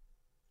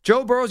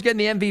 Joe Burrow's getting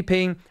the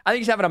MVP. I think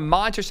he's having a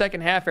monster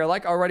second half here. I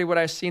like already what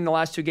I've seen the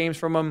last 2 games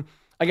from him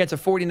against the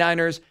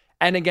 49ers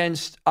and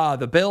against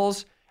the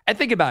Bills. And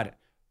think about it.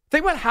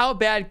 Think about how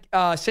bad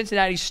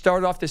Cincinnati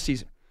started off this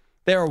season.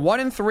 They were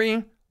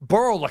 1-3.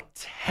 Burrow looked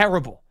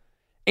terrible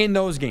in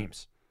those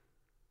games.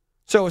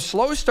 So a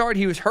slow start.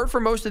 He was hurt for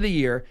most of the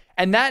year.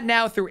 And that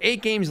now through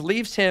 8 games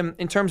leaves him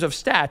in terms of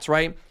stats,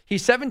 right?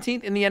 He's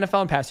 17th in the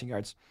NFL in passing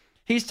yards.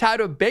 He's tied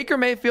with Baker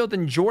Mayfield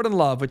and Jordan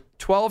Love with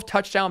 12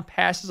 touchdown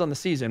passes on the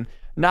season.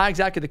 Not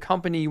exactly the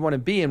company you want to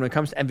be in when it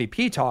comes to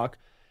MVP talk.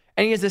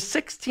 And he has the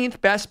 16th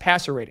best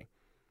passer rating.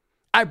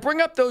 I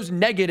bring up those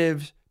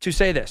negatives to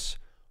say this.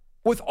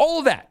 With all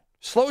of that,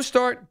 slow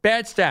start,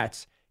 bad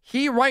stats,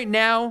 he right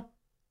now,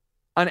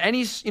 on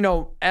any,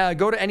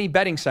 go to any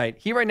betting site,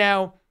 he right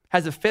now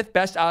has the 5th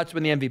best odds to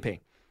win the MVP.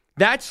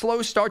 That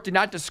slow start did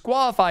not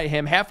disqualify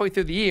him halfway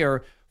through the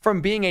year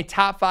from being a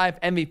top 5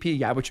 MVP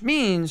guy, which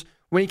means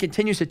when he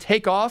continues to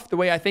take off the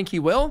way I think he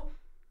will,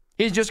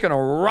 he's just going to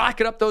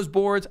rocket up those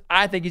boards.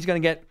 I think he's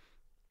going to get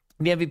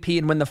the MVP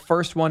and win the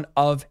first one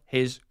of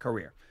his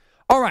career.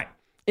 All right.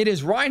 It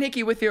is Ryan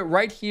Hickey with you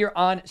right here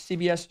on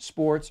CBS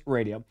Sports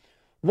Radio.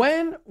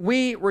 When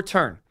we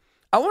return,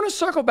 I want to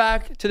circle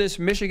back to this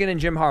Michigan and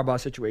Jim Harbaugh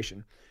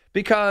situation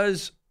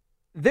because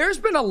there's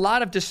been a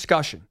lot of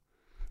discussion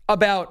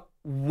about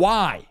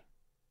why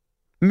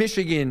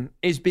Michigan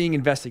is being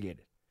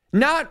investigated.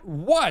 Not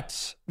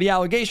what the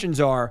allegations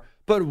are,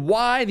 but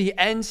why the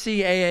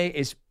NCAA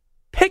is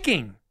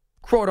picking,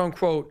 quote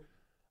unquote,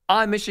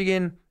 on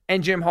Michigan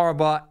and Jim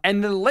Harbaugh.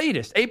 And the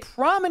latest, a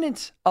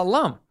prominent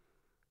alum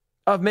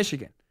of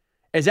Michigan,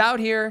 is out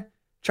here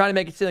trying to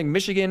make it seem like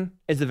Michigan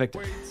is the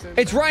victim.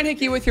 It's Ryan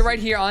Hickey with you right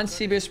here on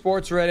CBS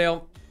Sports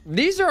Radio.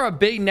 These are a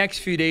big next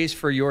few days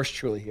for yours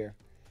truly here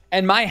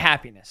and my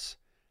happiness.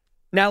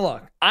 Now,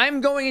 look,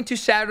 I'm going into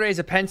Saturday as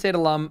a Penn State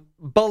alum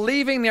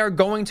believing they're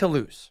going to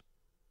lose.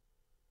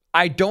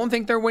 I don't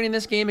think they're winning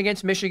this game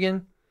against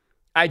Michigan.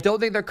 I don't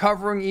think they're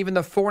covering even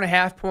the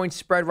 4.5 point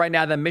spread right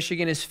now that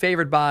Michigan is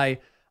favored by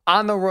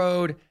on the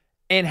road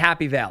in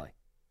Happy Valley.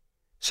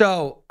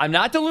 So I'm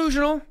not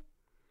delusional.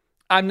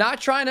 I'm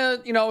not trying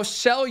to,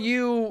 sell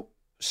you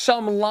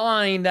some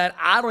line that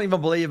I don't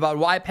even believe about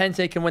why Penn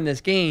State can win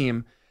this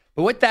game.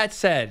 But with that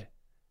said,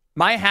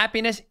 my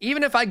happiness,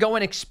 even if I go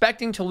in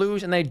expecting to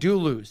lose and they do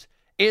lose,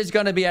 is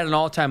going to be at an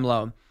all-time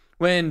low.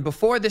 When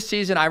before this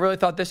season, I really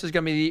thought this is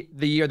going to be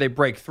the year they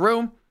break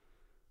through.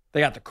 They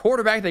got the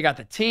quarterback. They got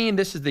the team.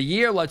 This is the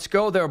year. Let's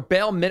go. Their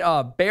bare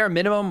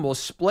minimum will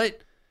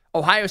split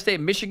Ohio State,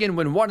 Michigan,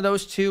 win one of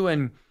those two,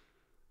 and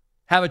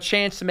have a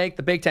chance to make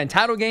the Big Ten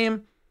title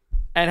game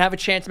and have a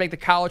chance to make the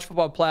college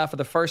football playoff for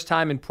the first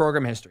time in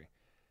program history.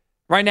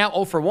 Right now,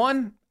 0 for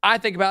 1. I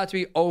think about it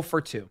to be 0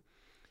 for 2.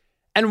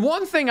 And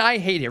one thing I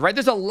hate here, right?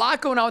 There's a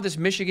lot going on with this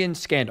Michigan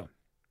scandal.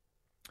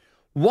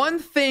 One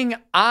thing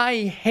I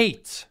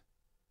hate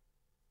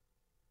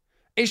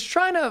is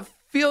trying to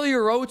feel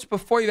your oats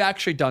before you've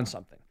actually done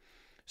something.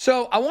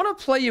 So I want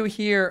to play you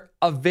here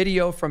a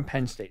video from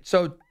Penn State.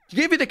 So to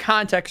give you the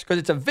context, because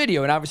it's a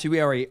video, and obviously we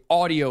are an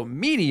audio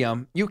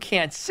medium, you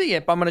can't see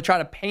it, but I'm going to try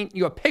to paint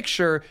you a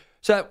picture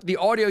so that the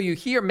audio you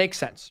hear makes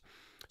sense.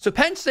 So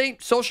Penn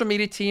State social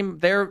media team,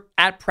 they're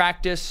at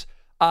practice,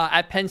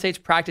 at Penn State's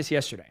practice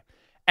yesterday.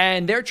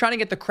 And they're trying to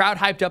get the crowd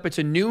hyped up. It's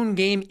a noon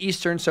game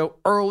Eastern, so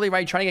early,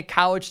 right? Trying to get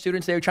college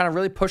students. They were trying to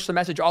really push the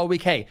message all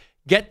week. Hey,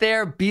 get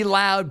there, be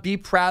loud, be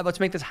proud. Let's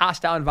make this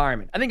hostile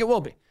environment. I think it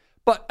will be.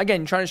 But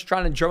again, trying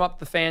to drum up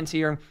the fans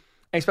here, and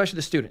especially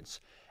the students.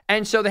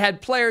 And so they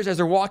had players as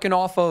they're walking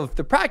off of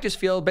the practice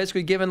field,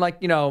 basically giving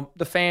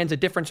the fans a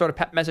different sort of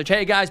pep message.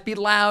 Hey guys, be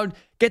loud,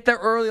 get there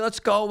early, let's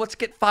go, let's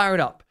get fired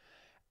up.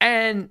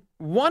 And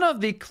one of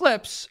the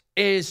clips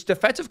is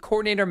defensive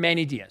coordinator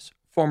Manny Diaz,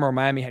 former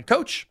Miami head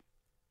coach.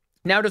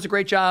 Now does a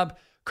great job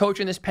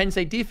coaching this Penn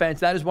State defense.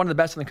 That is one of the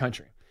best in the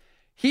country.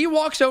 He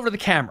walks over to the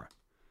camera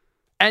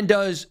and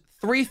does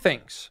 3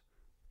 things.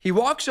 He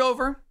walks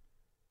over,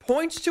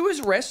 points to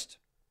his wrist,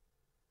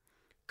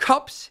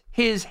 cups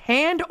his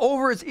hand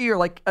over his ear,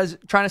 like as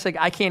trying to say,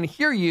 I can't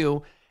hear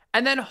you,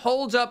 and then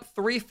holds up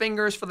 3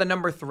 fingers for the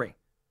number 3.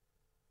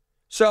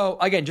 So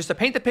again, just to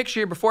paint the picture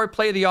here before I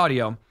play the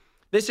audio,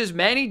 this is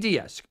Manny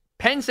Diaz,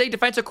 Penn State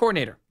defensive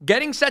coordinator,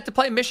 getting set to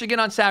play Michigan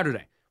on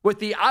Saturday with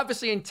the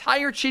obviously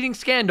entire cheating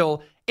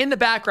scandal in the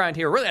background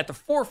here, really at the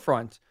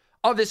forefront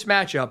of this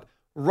matchup,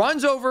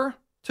 runs over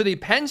to the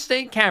Penn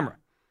State camera,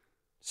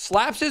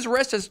 slaps his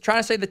wrist as trying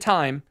to say the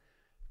time,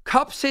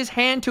 cups his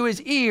hand to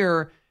his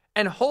ear,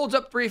 and holds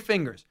up 3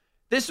 fingers.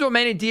 This is what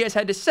Manny Diaz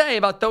had to say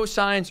about those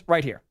signs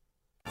right here.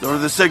 Those are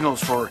the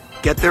signals for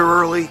get there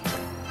early,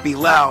 be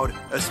loud,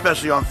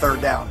 especially on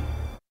 3rd down.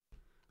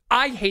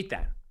 I hate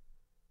that.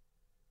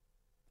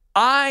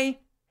 I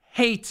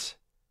hate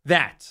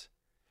that.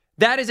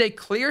 That is a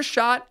clear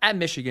shot at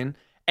Michigan,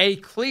 a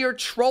clear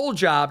troll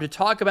job to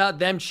talk about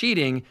them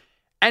cheating.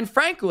 And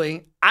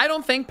frankly, I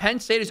don't think Penn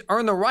State has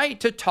earned the right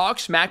to talk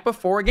smack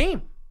before a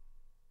game.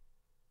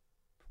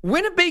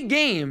 Win a big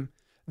game,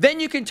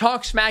 then you can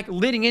talk smack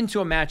leading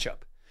into a matchup.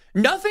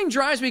 Nothing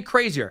drives me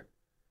crazier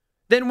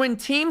than when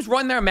teams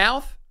run their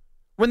mouth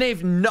when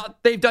they've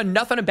done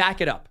nothing to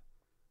back it up.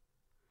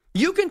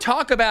 You can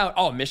talk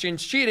about,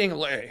 Michigan's cheating.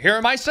 Here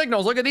are my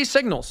signals. Look at these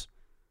signals.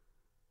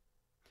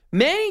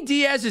 Manny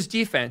Diaz's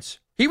defense,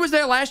 he was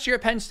there last year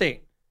at Penn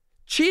State,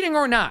 cheating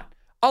or not,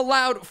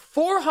 allowed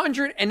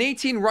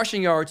 418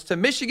 rushing yards to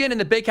Michigan in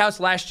the Big House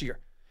last year.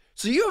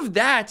 So you have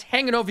that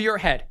hanging over your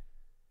head.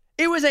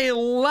 It was a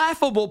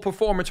laughable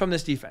performance from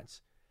this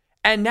defense.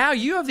 And now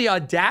you have the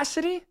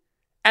audacity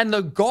and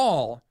the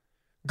gall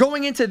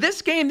going into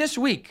this game this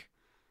week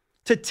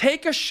to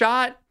take a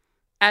shot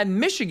at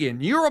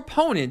Michigan, your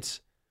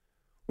opponents,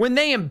 when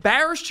they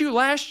embarrassed you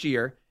last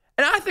year,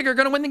 and I think are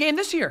going to win the game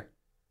this year.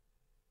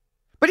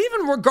 But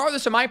even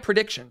regardless of my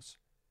predictions,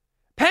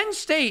 Penn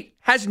State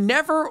has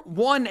never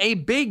won a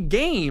big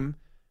game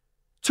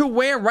to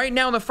where right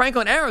now in the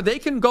Franklin era, they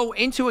can go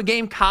into a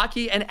game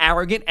cocky and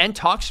arrogant and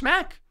talk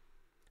smack.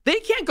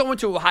 They can't go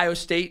into Ohio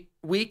State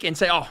week and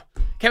say, can't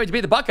wait to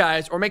beat the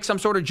Buckeyes, or make some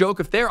sort of joke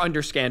if they're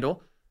under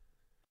scandal.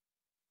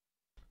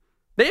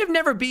 They have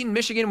never beaten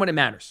Michigan when it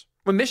matters,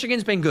 when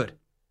Michigan's been good.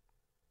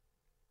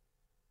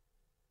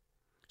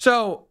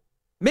 So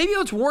maybe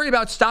let's worry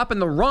about stopping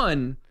the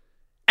run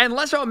and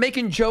less about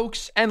making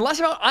jokes and less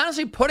about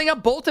honestly putting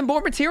up bulletin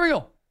board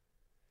material.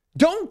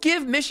 Don't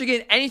give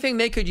Michigan anything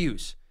they could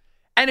use.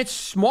 And it's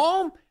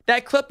small.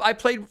 That clip I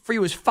played for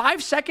you is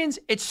 5 seconds.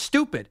 It's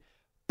stupid,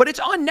 but it's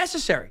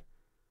unnecessary.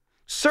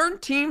 Certain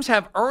teams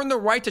have earned the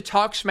right to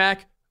talk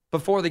smack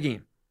before the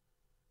game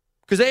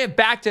because they have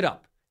backed it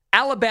up.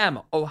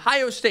 Alabama,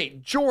 Ohio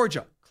State,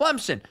 Georgia,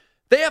 Clemson,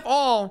 they have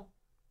all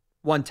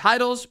won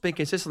titles, been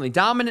consistently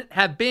dominant,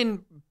 have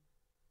been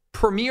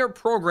premier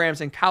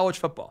programs in college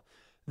football.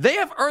 They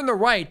have earned the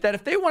right that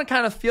if they want to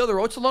kind of feel their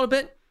oats a little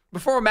bit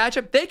before a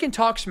matchup, they can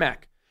talk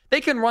smack.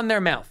 They can run their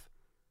mouth.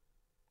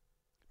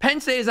 Penn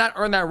State has not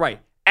earned that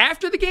right.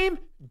 After the game,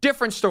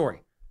 different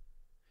story.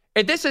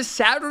 If this is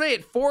Saturday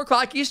at 4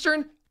 o'clock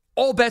Eastern,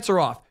 all bets are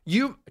off.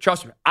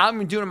 Trust me,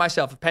 I'm doing it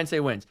myself if Penn State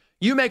wins.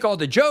 You make all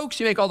the jokes,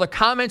 you make all the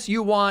comments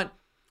you want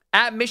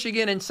at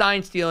Michigan and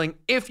sign stealing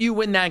if you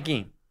win that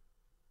game.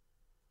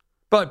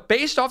 But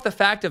based off the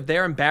fact of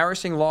their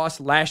embarrassing loss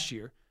last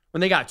year,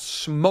 when they got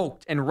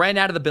smoked and ran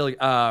out of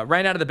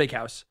the big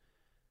house,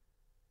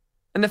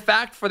 and the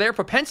fact for their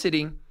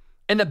propensity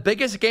in the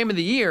biggest game of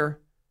the year,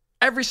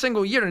 every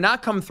single year to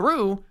not come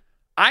through,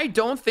 I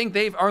don't think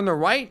they've earned the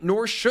right,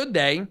 nor should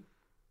they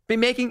be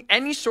making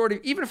any sort of,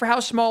 even for how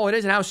small it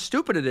is and how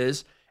stupid it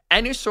is,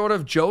 any sort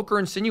of joke or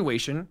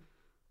insinuation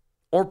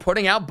or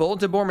putting out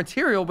bulletin board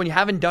material when you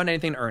haven't done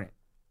anything to earn it.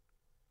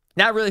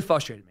 That really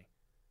frustrated me.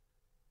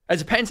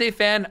 As a Penn State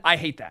fan, I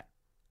hate that.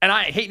 And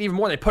I hate it even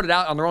more they put it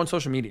out on their own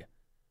social media.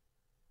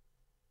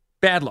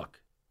 Bad luck.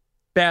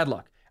 Bad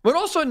luck. What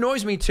also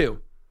annoys me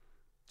too,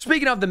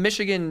 speaking of the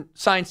Michigan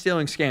sign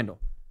stealing scandal,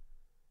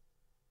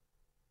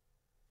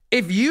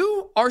 if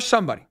you are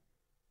somebody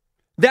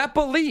that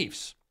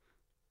believes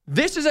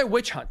this is a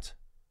witch hunt,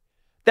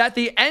 that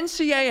the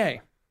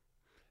NCAA,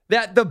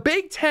 that the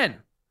Big Ten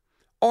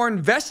are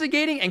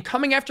investigating and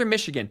coming after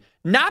Michigan,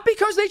 not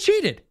because they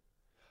cheated,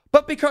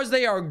 but because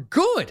they are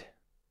good,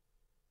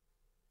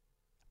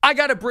 I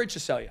got a bridge to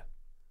sell you.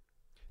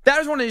 That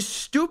is one of the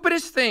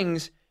stupidest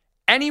things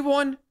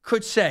anyone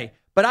could say.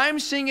 But I'm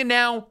seeing it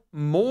now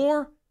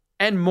more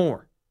and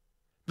more.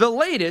 The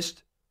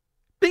latest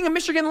being a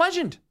Michigan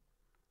legend.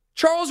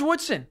 Charles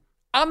Woodson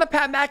on the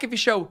Pat McAfee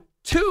show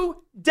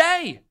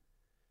today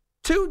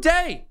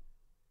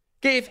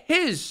gave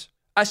his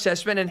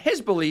assessment and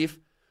his belief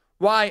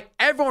why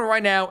everyone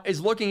right now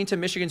is looking into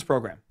Michigan's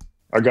program.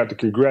 I got to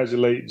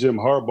congratulate Jim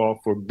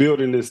Harbaugh for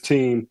building this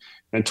team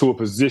into a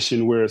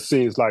position where it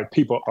seems like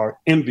people are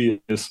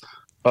envious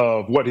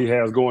of what he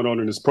has going on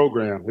in this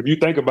program. If you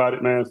think about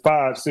it, man,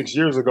 5-6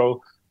 years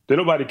ago, did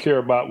nobody care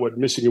about what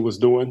Michigan was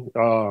doing?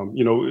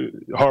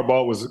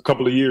 Harbaugh was a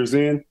couple of years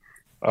in.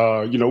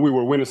 We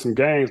were winning some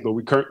games, but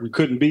we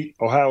couldn't beat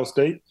Ohio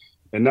State.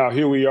 And now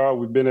here we are.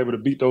 We've been able to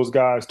beat those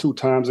guys 2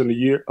 times in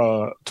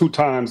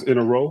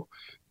a row.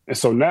 And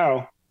so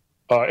now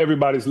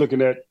everybody's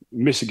looking at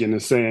Michigan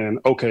and saying,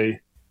 okay,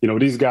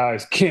 these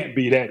guys can't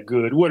be that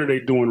good. What are they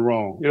doing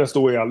wrong? That's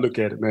the way I look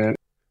at it, man.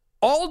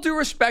 All due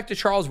respect to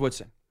Charles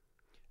Woodson,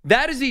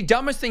 that is the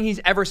dumbest thing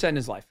he's ever said in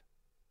his life.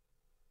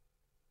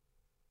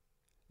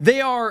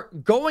 They are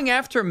going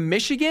after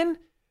Michigan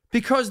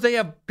because they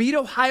have beat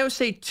Ohio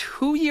State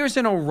 2 years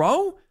in a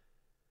row?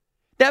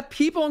 That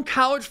people in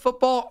college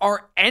football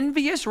are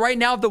envious right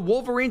now of the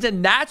Wolverines,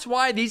 and that's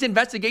why these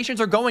investigations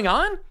are going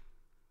on?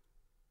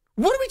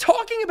 What are we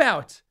talking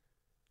about?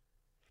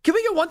 Can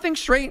we get one thing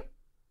straight?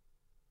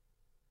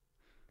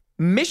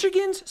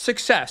 Michigan's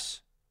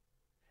success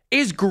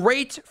is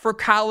great for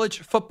college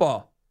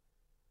football.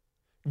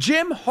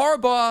 Jim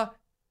Harbaugh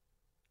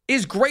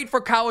is great for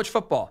college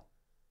football.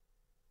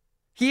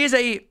 He is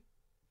a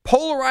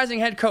polarizing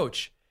head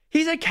coach.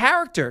 He's a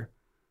character.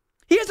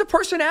 He has a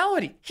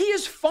personality. He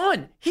is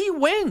fun. He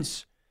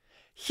wins.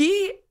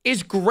 He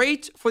is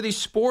great for the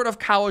sport of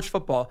college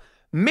football.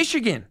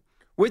 Michigan,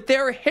 with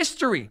their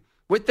history,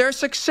 with their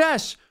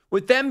success,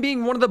 with them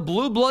being one of the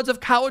blue bloods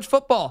of college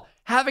football,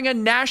 having a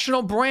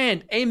national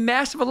brand, a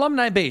massive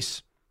alumni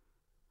base,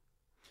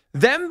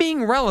 them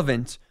being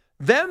relevant,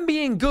 them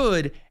being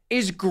good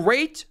is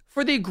great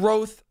for the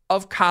growth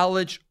of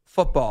college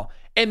football.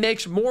 It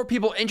makes more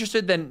people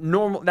interested than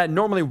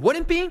normally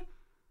wouldn't be,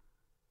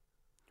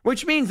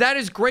 which means that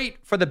is great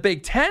for the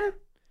Big Ten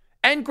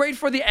and great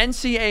for the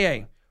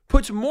NCAA.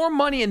 Puts more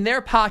money in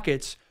their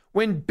pockets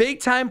when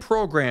big-time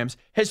programs,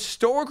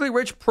 historically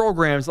rich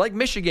programs like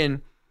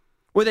Michigan,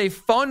 with a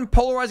fun,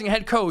 polarizing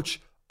head coach,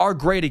 are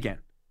great again.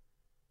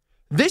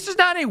 This is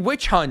not a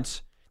witch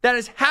hunt that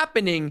is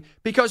happening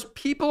because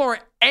people are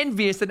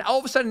envious that all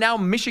of a sudden now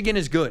Michigan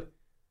is good.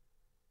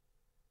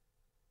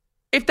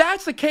 If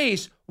that's the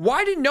case,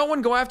 why did no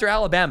one go after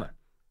Alabama?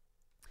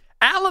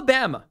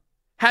 Alabama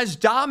has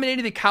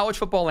dominated the college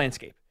football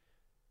landscape.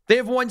 They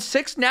have won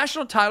 6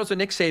 national titles with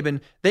Nick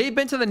Saban. They've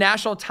been to the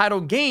national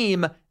title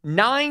game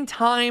 9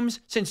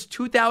 times since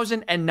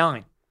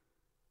 2009.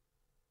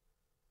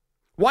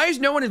 Why has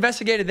no one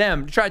investigated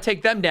them to try to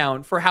take them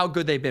down for how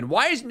good they've been?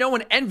 Why is no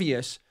one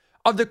envious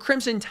of the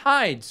Crimson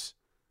Tide's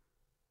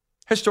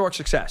historic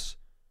success?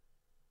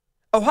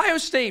 Ohio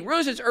State,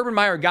 really since Urban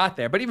Meyer got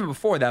there, but even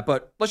before that,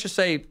 but let's just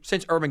say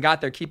since Urban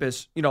got there, keep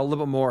us, a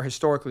little bit more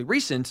historically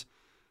recent,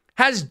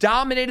 has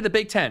dominated the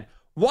Big Ten.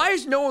 Why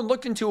has no one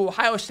looked into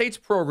Ohio State's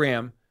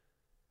program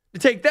to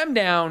take them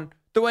down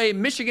the way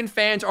Michigan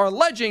fans are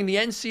alleging the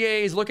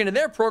NCAA is looking at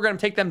their program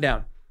to take them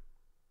down?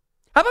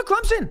 How about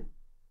Clemson?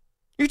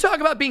 You talk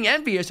about being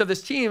envious of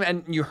this team,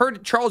 and you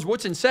heard Charles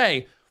Woodson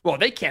say, well,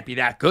 they can't be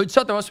that good.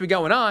 Something must be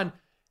going on.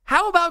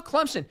 How about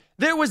Clemson?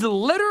 There was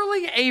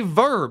literally a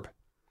verb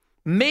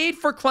made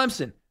for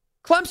Clemson.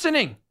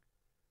 Clemsoning.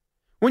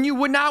 When you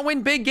would not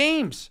win big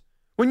games.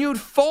 When you would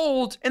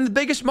fold in the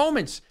biggest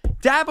moments.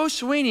 Dabo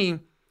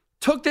Swinney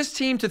took this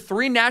team to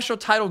 3 national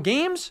title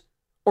games,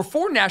 or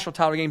 4 national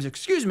title games,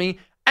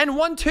 and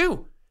won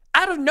 2.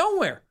 out of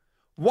nowhere.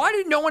 Why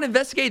did no one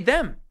investigate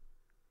them?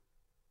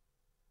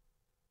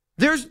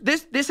 There's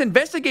this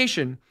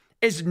investigation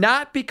is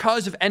not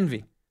because of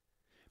envy.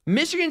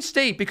 Michigan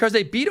State, because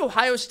they beat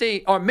Ohio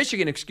State, or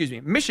Michigan,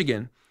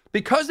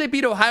 because they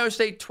beat Ohio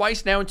State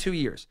twice now in 2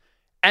 years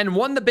and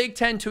won the Big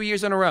Ten 2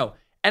 years in a row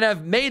and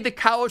have made the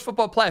college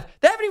football playoff.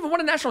 They haven't even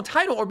won a national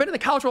title or been in the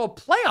college football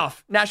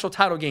playoff national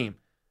title game.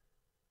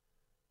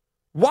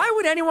 Why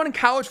would anyone in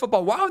college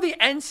football, why would the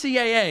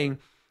NCAA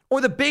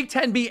or the Big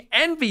Ten be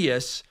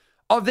envious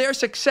of their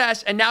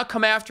success and now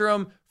come after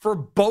them for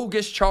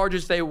bogus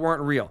charges they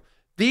weren't real?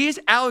 These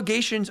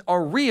allegations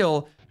are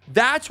real.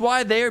 That's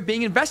why they are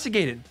being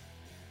investigated.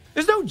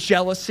 There's no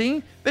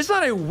jealousy. This is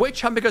not a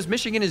witch hunt because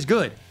Michigan is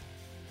good.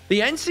 The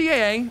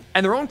NCAA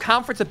and their own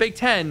conference, the Big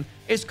Ten,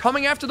 is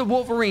coming after the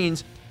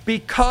Wolverines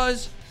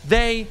because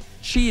they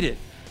cheated.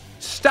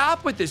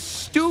 Stop with this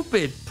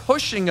stupid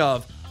pushing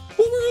of,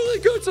 well, we're really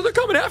good, so they're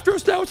coming after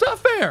us now. It's not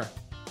fair.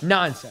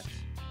 Nonsense.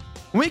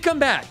 When we come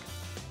back,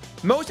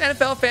 most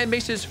NFL fan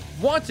bases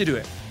want to do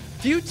it.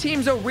 Few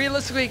teams, though,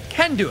 realistically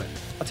can do it.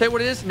 I'll tell you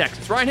what it is next.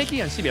 It's Ryan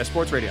Hickey on CBS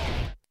Sports Radio.